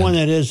 Name me And- one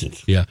that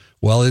isn't. Yeah.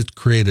 Well, it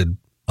created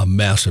a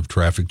massive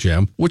traffic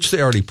jam, which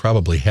they already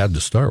probably had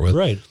to start with.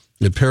 Right.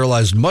 It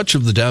paralyzed much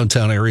of the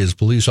downtown area as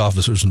police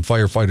officers and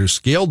firefighters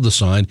scaled the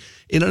sign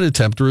in an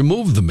attempt to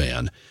remove the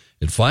man.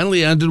 It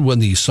finally ended when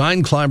the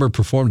sign climber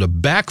performed a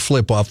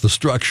backflip off the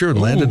structure and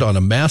landed on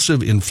a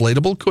massive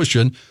inflatable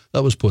cushion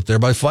that was put there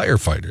by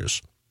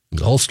firefighters.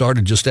 It all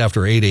started just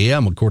after 8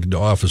 a.m., according to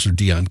Officer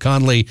Dion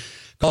Conley.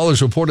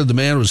 Callers reported the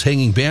man was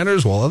hanging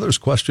banners, while others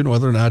questioned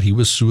whether or not he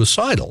was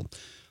suicidal.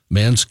 The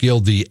man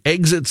scaled the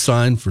exit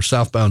sign for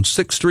southbound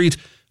 6th Street.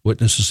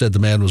 Witnesses said the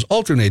man was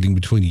alternating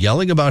between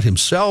yelling about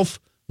himself,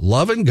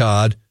 love and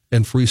God,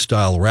 and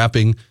freestyle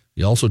rapping.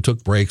 He also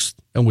took breaks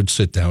and would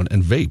sit down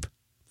and vape.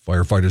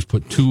 Firefighters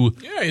put two...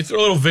 Yeah, you throw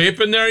a little vape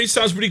in there. He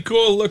sounds pretty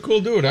cool. Cool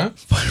dude, huh?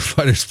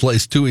 Firefighters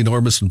placed two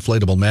enormous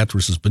inflatable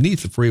mattresses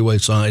beneath the freeway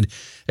sign,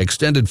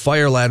 extended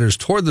fire ladders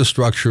toward the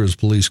structure as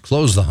police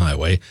closed the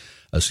highway.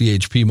 A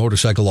CHP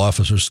motorcycle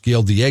officer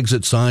scaled the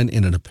exit sign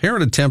in an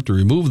apparent attempt to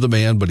remove the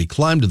man, but he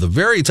climbed to the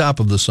very top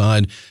of the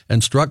sign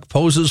and struck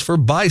poses for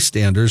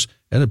bystanders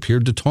and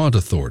appeared to taunt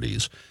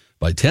authorities.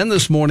 By 10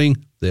 this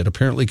morning, they had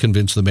apparently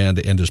convinced the man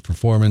to end his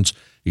performance.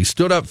 He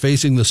stood up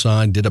facing the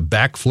sign, did a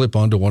backflip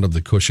onto one of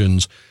the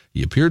cushions.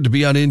 He appeared to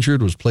be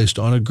uninjured, was placed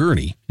on a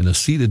gurney in a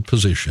seated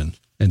position,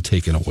 and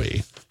taken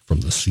away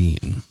from the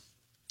scene.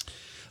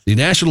 The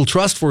National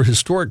Trust for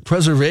Historic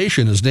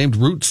Preservation has named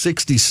Route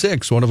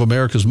 66 one of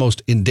America's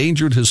most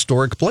endangered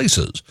historic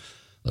places.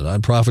 The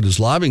nonprofit is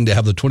lobbying to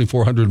have the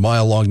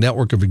 2,400-mile-long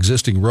network of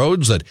existing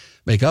roads that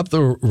make up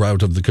the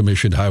route of the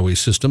commissioned highway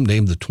system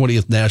named the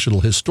 20th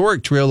National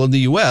Historic Trail in the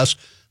U.S.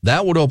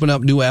 That would open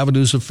up new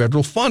avenues of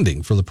federal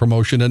funding for the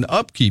promotion and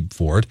upkeep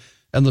for it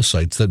and the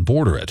sites that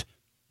border it.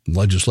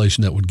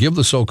 Legislation that would give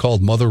the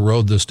so-called Mother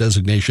Road this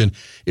designation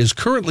is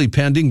currently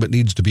pending but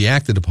needs to be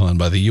acted upon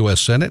by the U.S.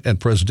 Senate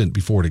and President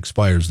before it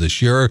expires this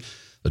year.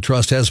 The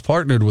trust has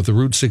partnered with the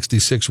Route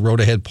 66 Road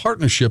Ahead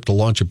Partnership to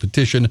launch a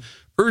petition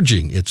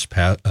urging its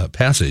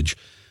passage.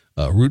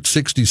 Route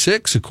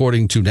 66,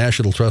 according to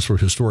National Trust for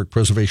Historic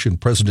Preservation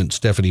President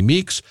Stephanie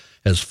Meeks,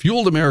 has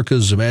fueled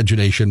America's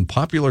imagination,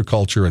 popular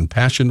culture, and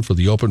passion for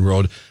the open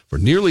road for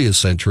nearly a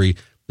century.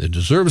 It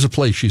deserves a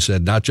place, she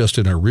said, not just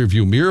in our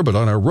rearview mirror, but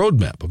on our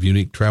roadmap of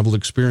unique travel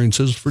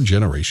experiences for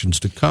generations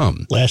to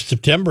come. Last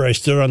September, I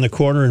stood on the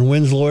corner in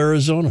Winslow,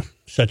 Arizona.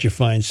 Such a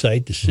fine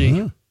sight to see.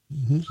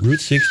 Mm-hmm. Route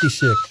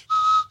 66.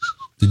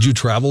 Did you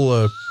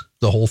travel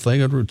the whole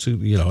thing on Route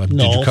 66?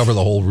 Did you cover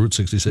the whole Route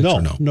 66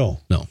 or no?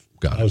 No.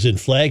 Got it. I was in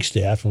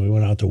Flagstaff when we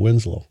went out to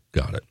Winslow.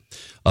 Got it.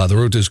 The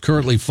route is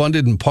currently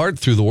funded in part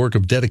through the work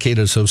of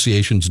dedicated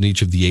associations in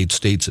each of the 8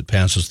 states it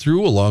passes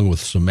through, along with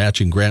some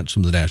matching grants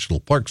from the National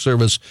Park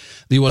Service.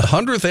 The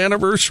 100th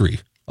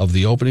anniversary of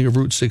the opening of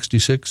Route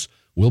 66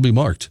 will be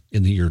marked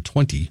in the year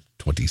 2020.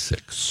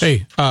 26.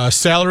 Hey,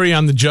 salary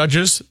on the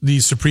judges,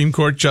 the Supreme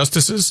Court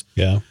justices.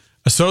 Yeah.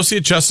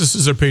 Associate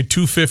justices are paid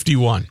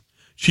 $251.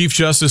 Chief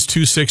Justice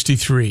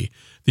 $263.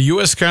 The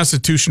U.S.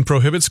 Constitution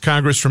prohibits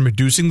Congress from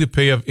reducing the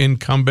pay of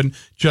incumbent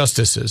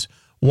justices.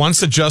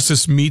 Once a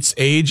justice meets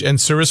age and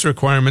service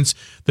requirements,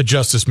 the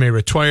justice may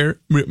retire.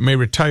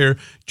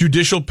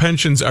 Judicial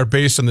pensions are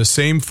based on the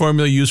same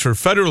formula used for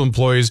federal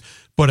employees,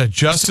 but a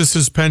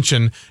justice's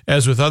pension,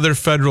 as with other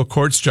federal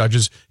courts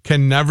judges,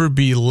 can never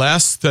be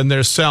less than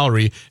their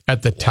salary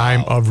at the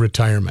time of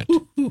retirement.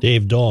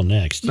 Dave Dahl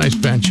next. Nice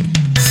pension.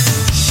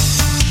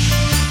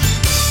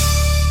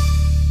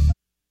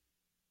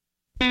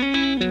 You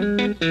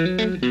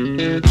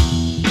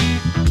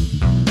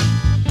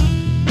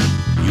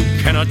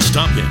cannot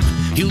stop him.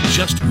 He'll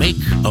just make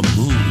a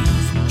move.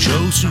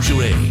 Joe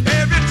Souchere.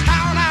 Every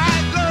town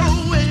I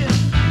go in,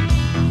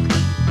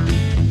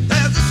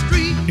 there's a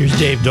street. Here's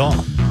Dave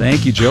Dahl.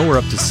 Thank you, Joe. We're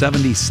up to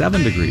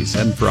 77 degrees,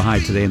 heading for a high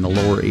today in the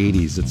lower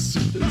 80s. It's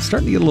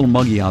starting to get a little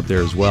muggy out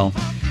there as well.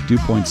 Dew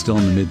point still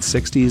in the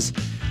mid-60s.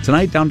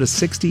 Tonight down to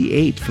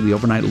 68 for the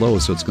overnight low,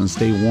 so it's going to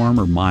stay warm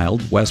or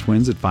mild. West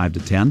winds at 5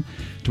 to 10.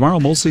 Tomorrow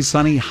mostly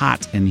sunny,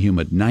 hot and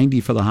humid. 90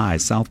 for the high.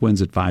 South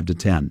winds at 5 to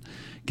 10.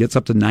 Gets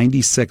up to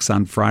 96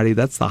 on Friday.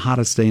 That's the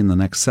hottest day in the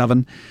next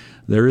 7.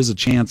 There is a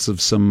chance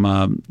of some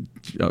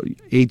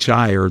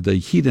HI, or the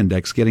heat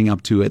index, getting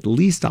up to at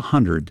least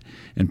 100,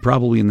 and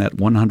probably in that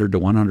 100 to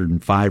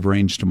 105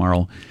 range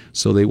tomorrow.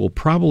 So they will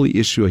probably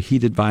issue a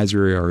heat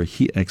advisory or a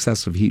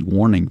excessive heat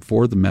warning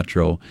for the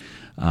metro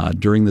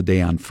during the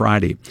day on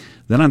Friday.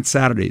 Then on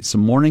Saturday,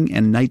 some morning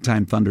and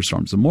nighttime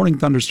thunderstorms. The morning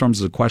thunderstorms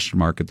is a question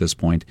mark at this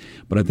point,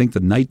 but I think the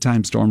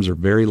nighttime storms are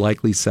very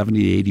likely,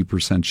 70 to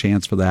 80%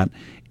 chance for that.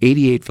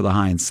 88 for the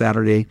high on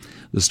Saturday.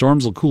 The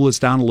storms will cool us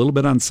down a little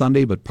bit on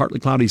Sunday, but partly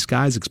cloudy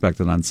skies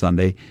expected on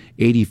Sunday.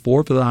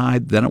 84 for the high,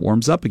 then it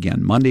warms up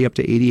again. Monday up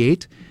to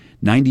 88.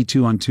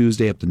 92 on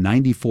Tuesday, up to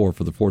 94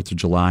 for the 4th of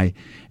July.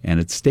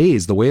 And it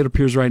stays, the way it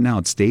appears right now,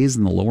 it stays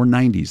in the lower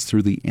 90s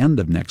through the end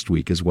of next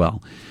week as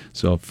well.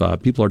 So if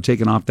people are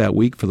taking off that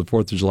week for the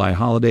 4th of July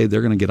holiday,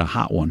 they're going to get a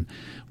hot one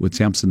with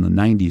temps in the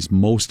 90s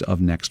most of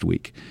next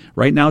week.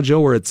 Right now,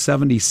 Joe, we're at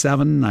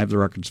 77. I have the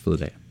records for the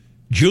day.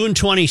 June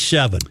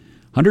 27.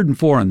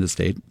 104 on this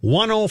date.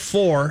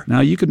 104.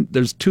 Now,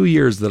 there's 2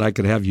 years that I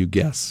could have you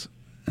guess,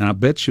 and I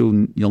bet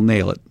you'll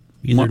nail it.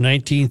 Either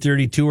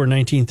 1932 or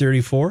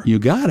 1934? You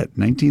got it.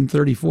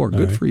 1934.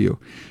 Good for you.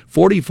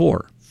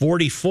 44.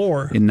 44.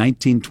 In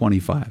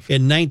 1925.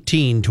 In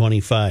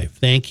 1925.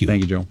 Thank you.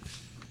 Thank you, Joe.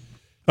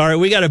 All right,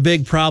 we got a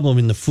big problem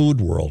in the food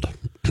world.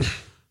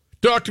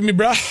 Talk to me,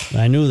 bruh.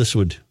 I knew this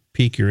would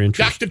pique your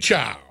interest. Dr.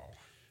 Chow.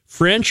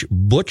 French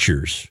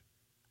butchers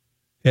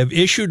have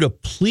issued a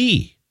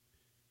plea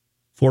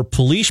for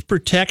police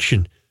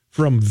protection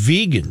from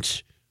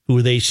vegans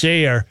who they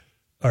say are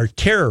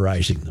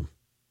terrorizing them.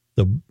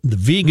 The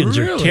vegans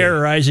are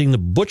terrorizing the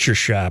butcher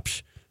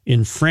shops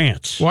in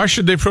France. Why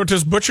should they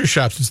protest butcher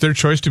shops? It's their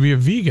choice to be a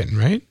vegan,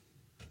 right?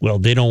 Well,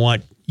 they don't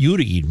want you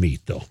to eat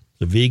meat, though.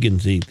 The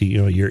vegans,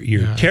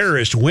 your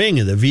terrorist wing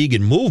of the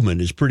vegan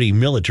movement is pretty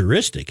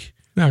militaristic.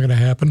 Not going to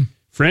happen.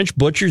 French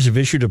butchers have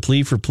issued a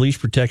plea for police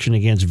protection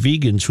against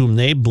vegans whom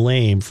they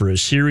blame for a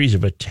series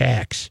of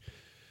attacks.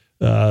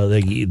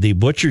 The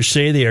butchers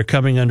say they are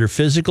coming under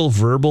physical,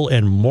 verbal,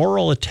 and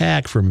moral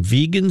attack from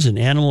vegans and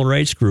animal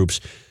rights groups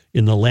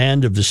in the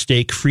land of the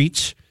steak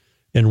frites,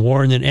 and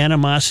warn that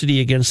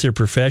animosity against their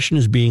profession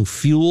is being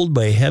fueled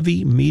by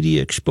heavy media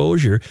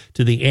exposure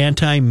to the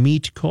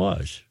anti-meat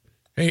cause.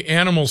 Hey,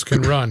 animals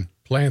can run.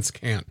 Plants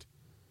can't.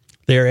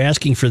 They are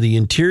asking for the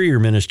Interior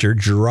Minister,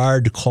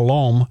 Gerard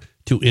Collomb,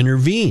 to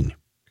intervene.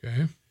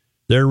 Okay.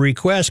 Their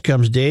request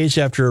comes days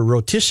after a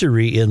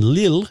rotisserie in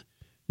Lille,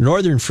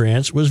 northern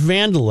France, was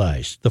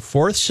vandalized, the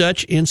fourth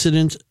such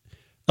incident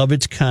of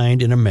its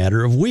kind in a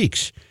matter of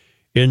weeks.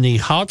 In the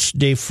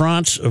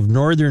Hauts-de-France of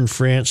northern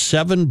France,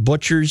 7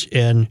 butchers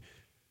and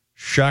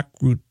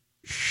charcuteries.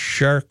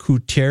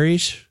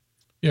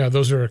 Yeah,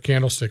 those are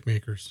candlestick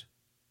makers.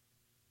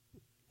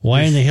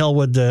 Why in the hell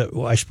would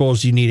I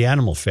suppose you need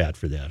animal fat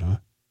for that, huh?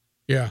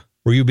 Yeah.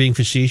 Were you being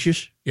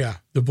facetious? Yeah,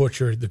 the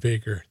butcher, the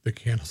baker, the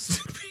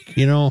candlestick maker.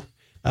 You know,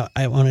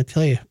 I want to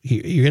tell you,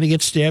 you're going to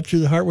get stabbed through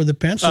the heart with a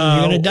pencil and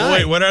you're going to die.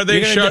 Wait, what are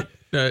they?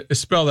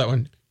 Spell that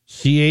one.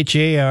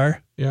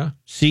 CHAR. Yeah.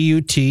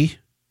 CUTERIES.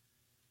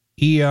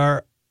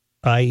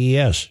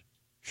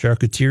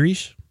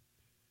 Charcuteries.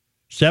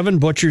 7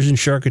 butchers and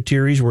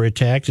charcuteries were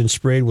attacked and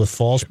sprayed with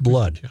false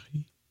blood.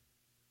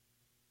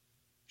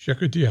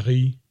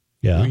 Charcuterie.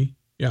 Yeah. Oui.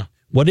 Yeah.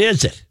 What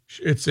is it?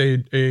 It's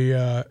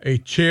a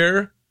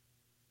chair.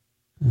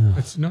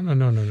 It's,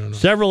 no.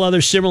 Several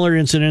other similar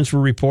incidents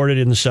were reported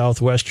in the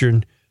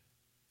southwestern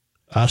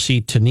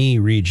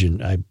Occitanie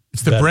region.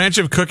 It's the branch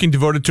of cooking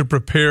devoted to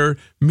prepare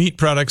meat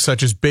products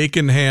such as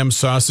bacon, ham,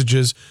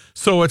 sausages.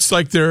 So it's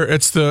like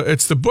it's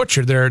the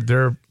butcher.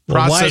 They're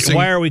processing.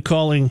 Why are we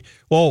calling?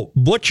 Well,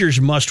 butchers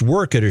must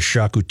work at a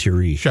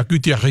charcuterie.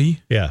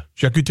 Charcuterie. Yeah.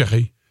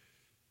 Charcuterie.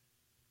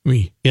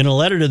 Oui. In a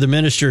letter to the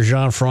minister,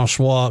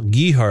 Jean-François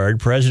Guihard,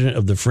 president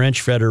of the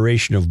French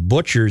Federation of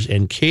Butchers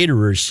and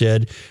Caterers,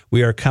 said,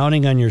 "We are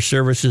counting on your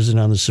services and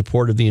on the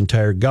support of the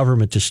entire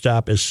government to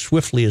stop as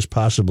swiftly as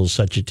possible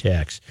such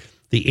attacks."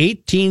 The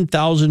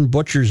 18,000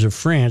 butchers of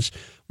France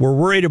were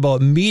worried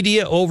about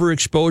media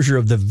overexposure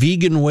of the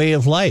vegan way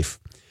of life.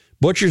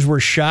 Butchers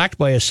were shocked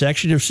by a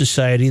section of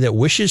society that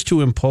wishes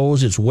to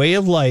impose its way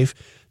of life,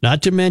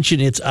 not to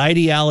mention its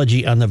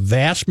ideology, on the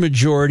vast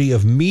majority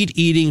of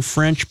meat-eating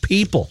French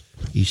people,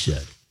 he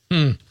said.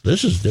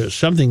 There's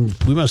something,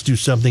 we must do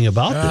something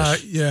about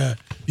this. Yeah.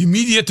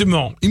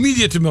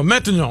 Immédiatement,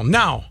 maintenant,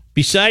 now.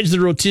 Besides the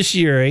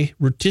rotisserie,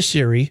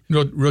 Rotisserie.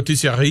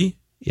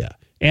 yeah,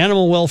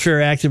 animal welfare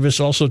activists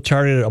also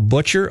targeted a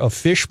butcher, a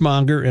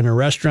fishmonger, and a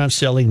restaurant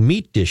selling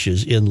meat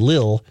dishes in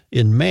Lille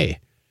in May.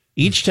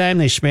 Each time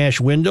they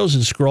smashed windows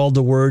and scrawled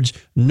the words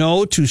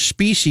 "No to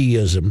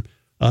speciesism"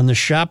 on the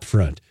shop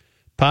front.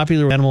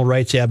 Popular animal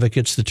rights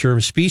advocates, the term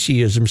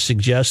speciesism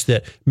suggests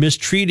that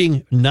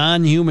mistreating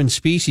non-human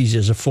species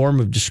is a form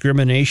of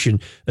discrimination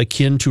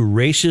akin to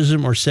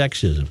racism or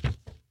sexism.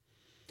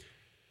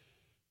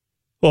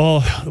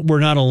 Oh,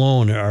 we're not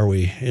alone, are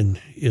we,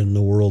 in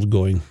the world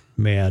going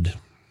mad?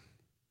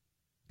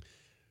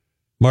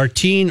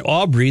 Martine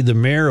Aubry, the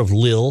mayor of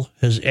Lille,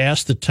 has said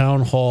the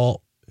town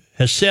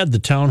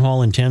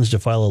hall intends to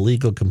file a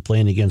legal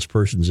complaint against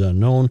Persons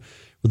Unknown.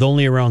 With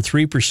only around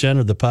 3%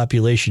 of the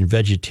population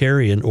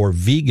vegetarian or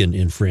vegan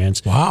in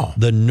France, wow,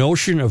 the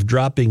notion of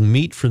dropping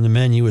meat from the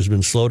menu has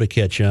been slow to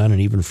catch on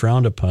and even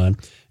frowned upon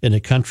in a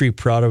country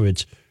proud of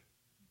its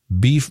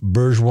beef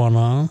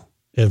bourguignon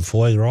and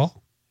foie gras.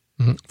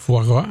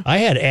 Foie gras? I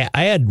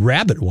had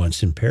rabbit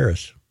once in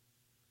Paris.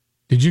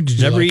 Did you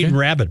Never like eaten it?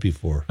 rabbit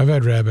before. I've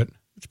had rabbit.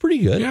 It's pretty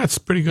good. Yeah, it's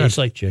pretty good. It's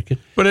like chicken.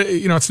 But,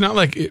 it's not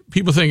like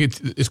people think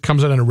it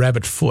comes out on a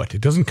rabbit foot.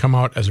 It doesn't come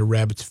out as a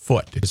rabbit's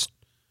foot. It's,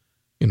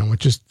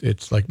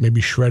 it's like maybe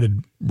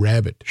shredded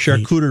rabbit.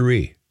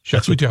 Charcuterie.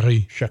 Charcuterie.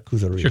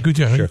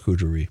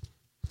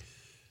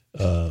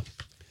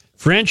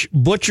 French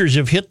butchers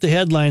have hit the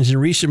headlines in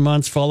recent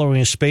months following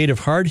a spate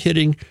of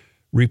hard-hitting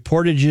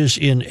reportages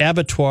in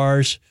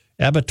abattoirs,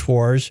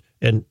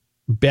 and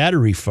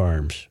battery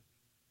farms.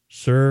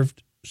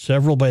 Served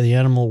several by the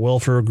animal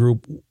welfare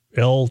group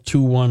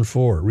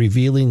L214,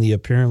 revealing the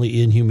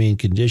apparently inhumane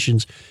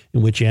conditions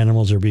in which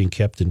animals are being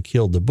kept and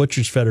killed. The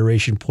Butchers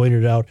Federation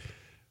pointed out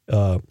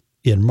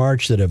in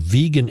March that a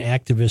vegan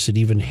activist had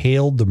even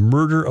hailed the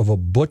murder of a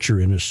butcher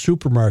in a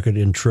supermarket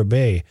in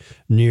Trebeil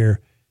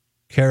near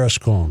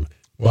Carascon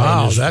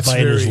Wow, by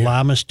an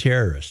Islamist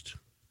terrorist.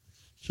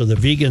 So the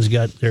vegans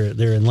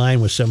they're in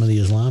line with some of the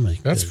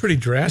Islamic. That's pretty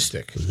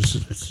drastic.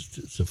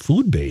 It's a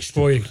food-based.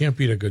 Boy, you can't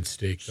beat a good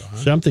steak, though, huh?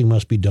 Something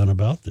must be done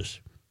about this.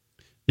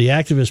 The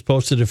activist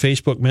posted a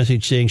Facebook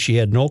message saying she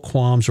had no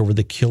qualms over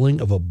the killing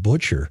of a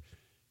butcher,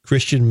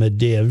 Christian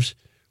Medevs,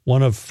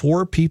 one of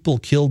 4 people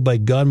killed by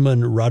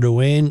gunman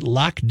Radouane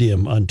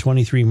Lakdim on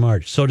 23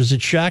 March. So does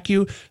it shock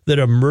you that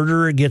a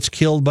murderer gets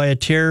killed by a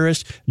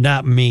terrorist?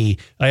 Not me.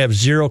 I have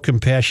zero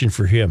compassion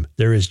for him.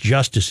 There is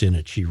justice in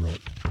it, she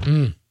wrote.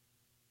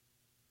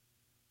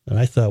 And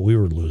I thought we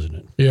were losing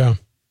it. Yeah.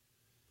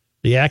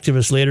 The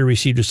activist later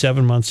received a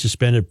 7-month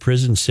suspended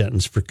prison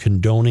sentence for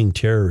condoning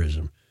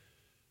terrorism.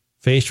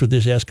 Faced with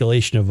this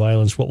escalation of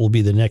violence, what will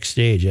be the next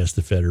stage, asked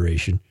the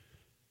Federation.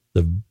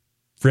 The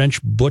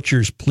French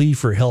butcher's plea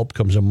for help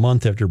comes a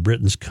month after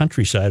Britain's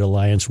Countryside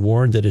Alliance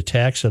warned that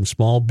attacks on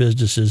small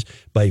businesses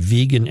by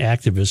vegan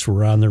activists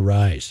were on the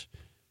rise.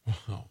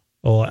 Wow.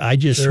 Oh, I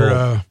just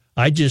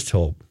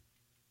hope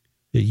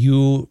that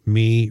you,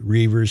 me,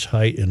 Reavers,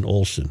 Height, and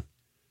Olson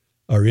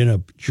are in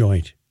a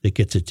joint that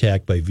gets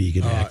attacked by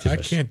vegan activists. I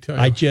can't tell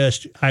you.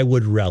 I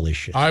would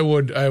relish it. I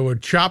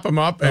would chop them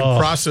up and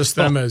process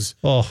them as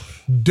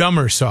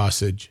dumber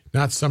sausage,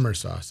 not summer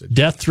sausage.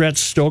 Death threats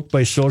stoked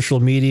by social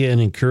media and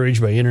encouraged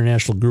by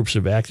international groups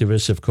of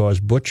activists have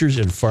caused butchers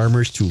and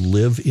farmers to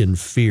live in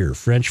fear.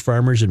 French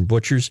farmers and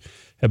butchers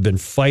have been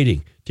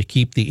fighting to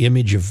keep the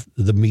image of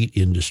the meat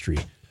industry.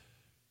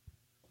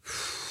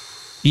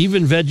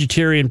 Even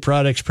vegetarian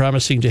products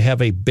promising to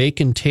have a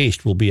bacon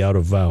taste will be out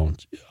of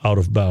bounds.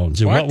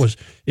 In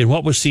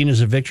what was seen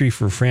as a victory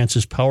for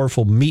France's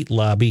powerful meat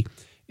lobby,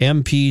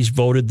 MPs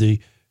vote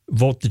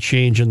the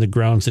change on the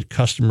grounds that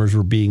customers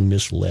were being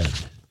misled.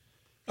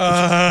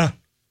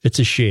 It's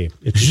a shame.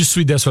 Je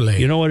suis désolé.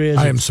 You know what it is?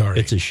 I am sorry.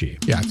 It's a shame.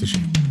 Yeah, it's a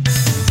shame.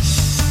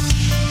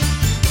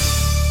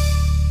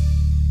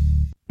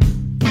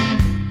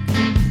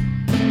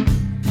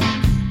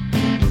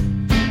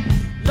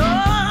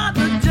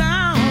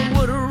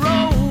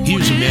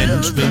 Here's a man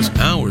who spends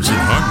hours in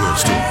hardware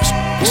stores,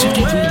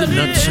 sifting through the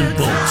nuts and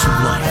bolts of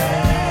life.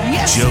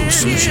 Joe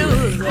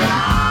Soucheray.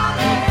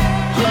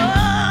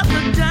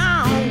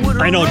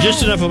 I know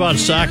just enough about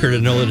soccer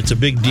to know that it's a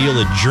big deal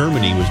that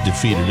Germany was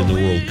defeated in the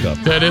World Cup.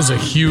 That is a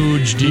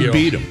huge deal. Who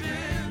beat them?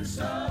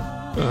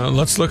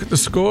 Let's look at the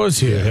scores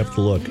here. I have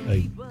to look.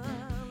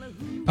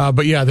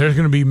 But yeah, there's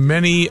going to be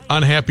many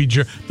unhappy.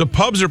 The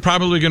pubs are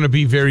probably going to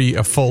be very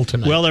full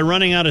tonight. Well, they're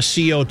running out of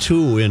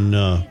CO2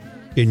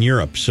 in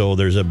Europe. So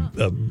there's a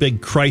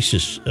big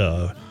crisis.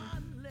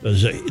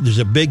 There's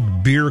a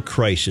big beer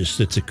crisis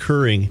that's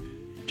occurring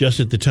just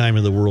at the time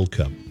of the World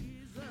Cup.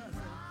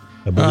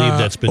 I believe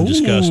that's been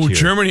discussed here.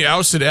 Germany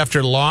ousted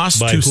after loss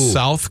By to who?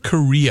 South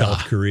Korea.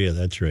 South Korea,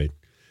 that's right.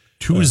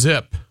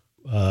 2-0.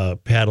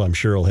 Pat, I'm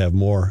sure, will have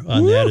more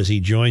on that as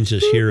he joins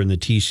us here in the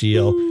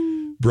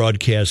TCL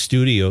broadcast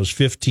studios.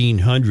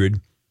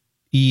 1500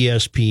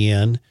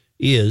 ESPN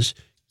is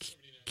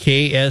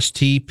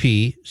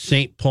KSTP,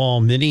 St.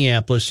 Paul,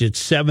 Minneapolis. It's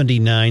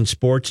 79.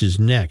 Sports is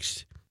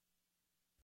next.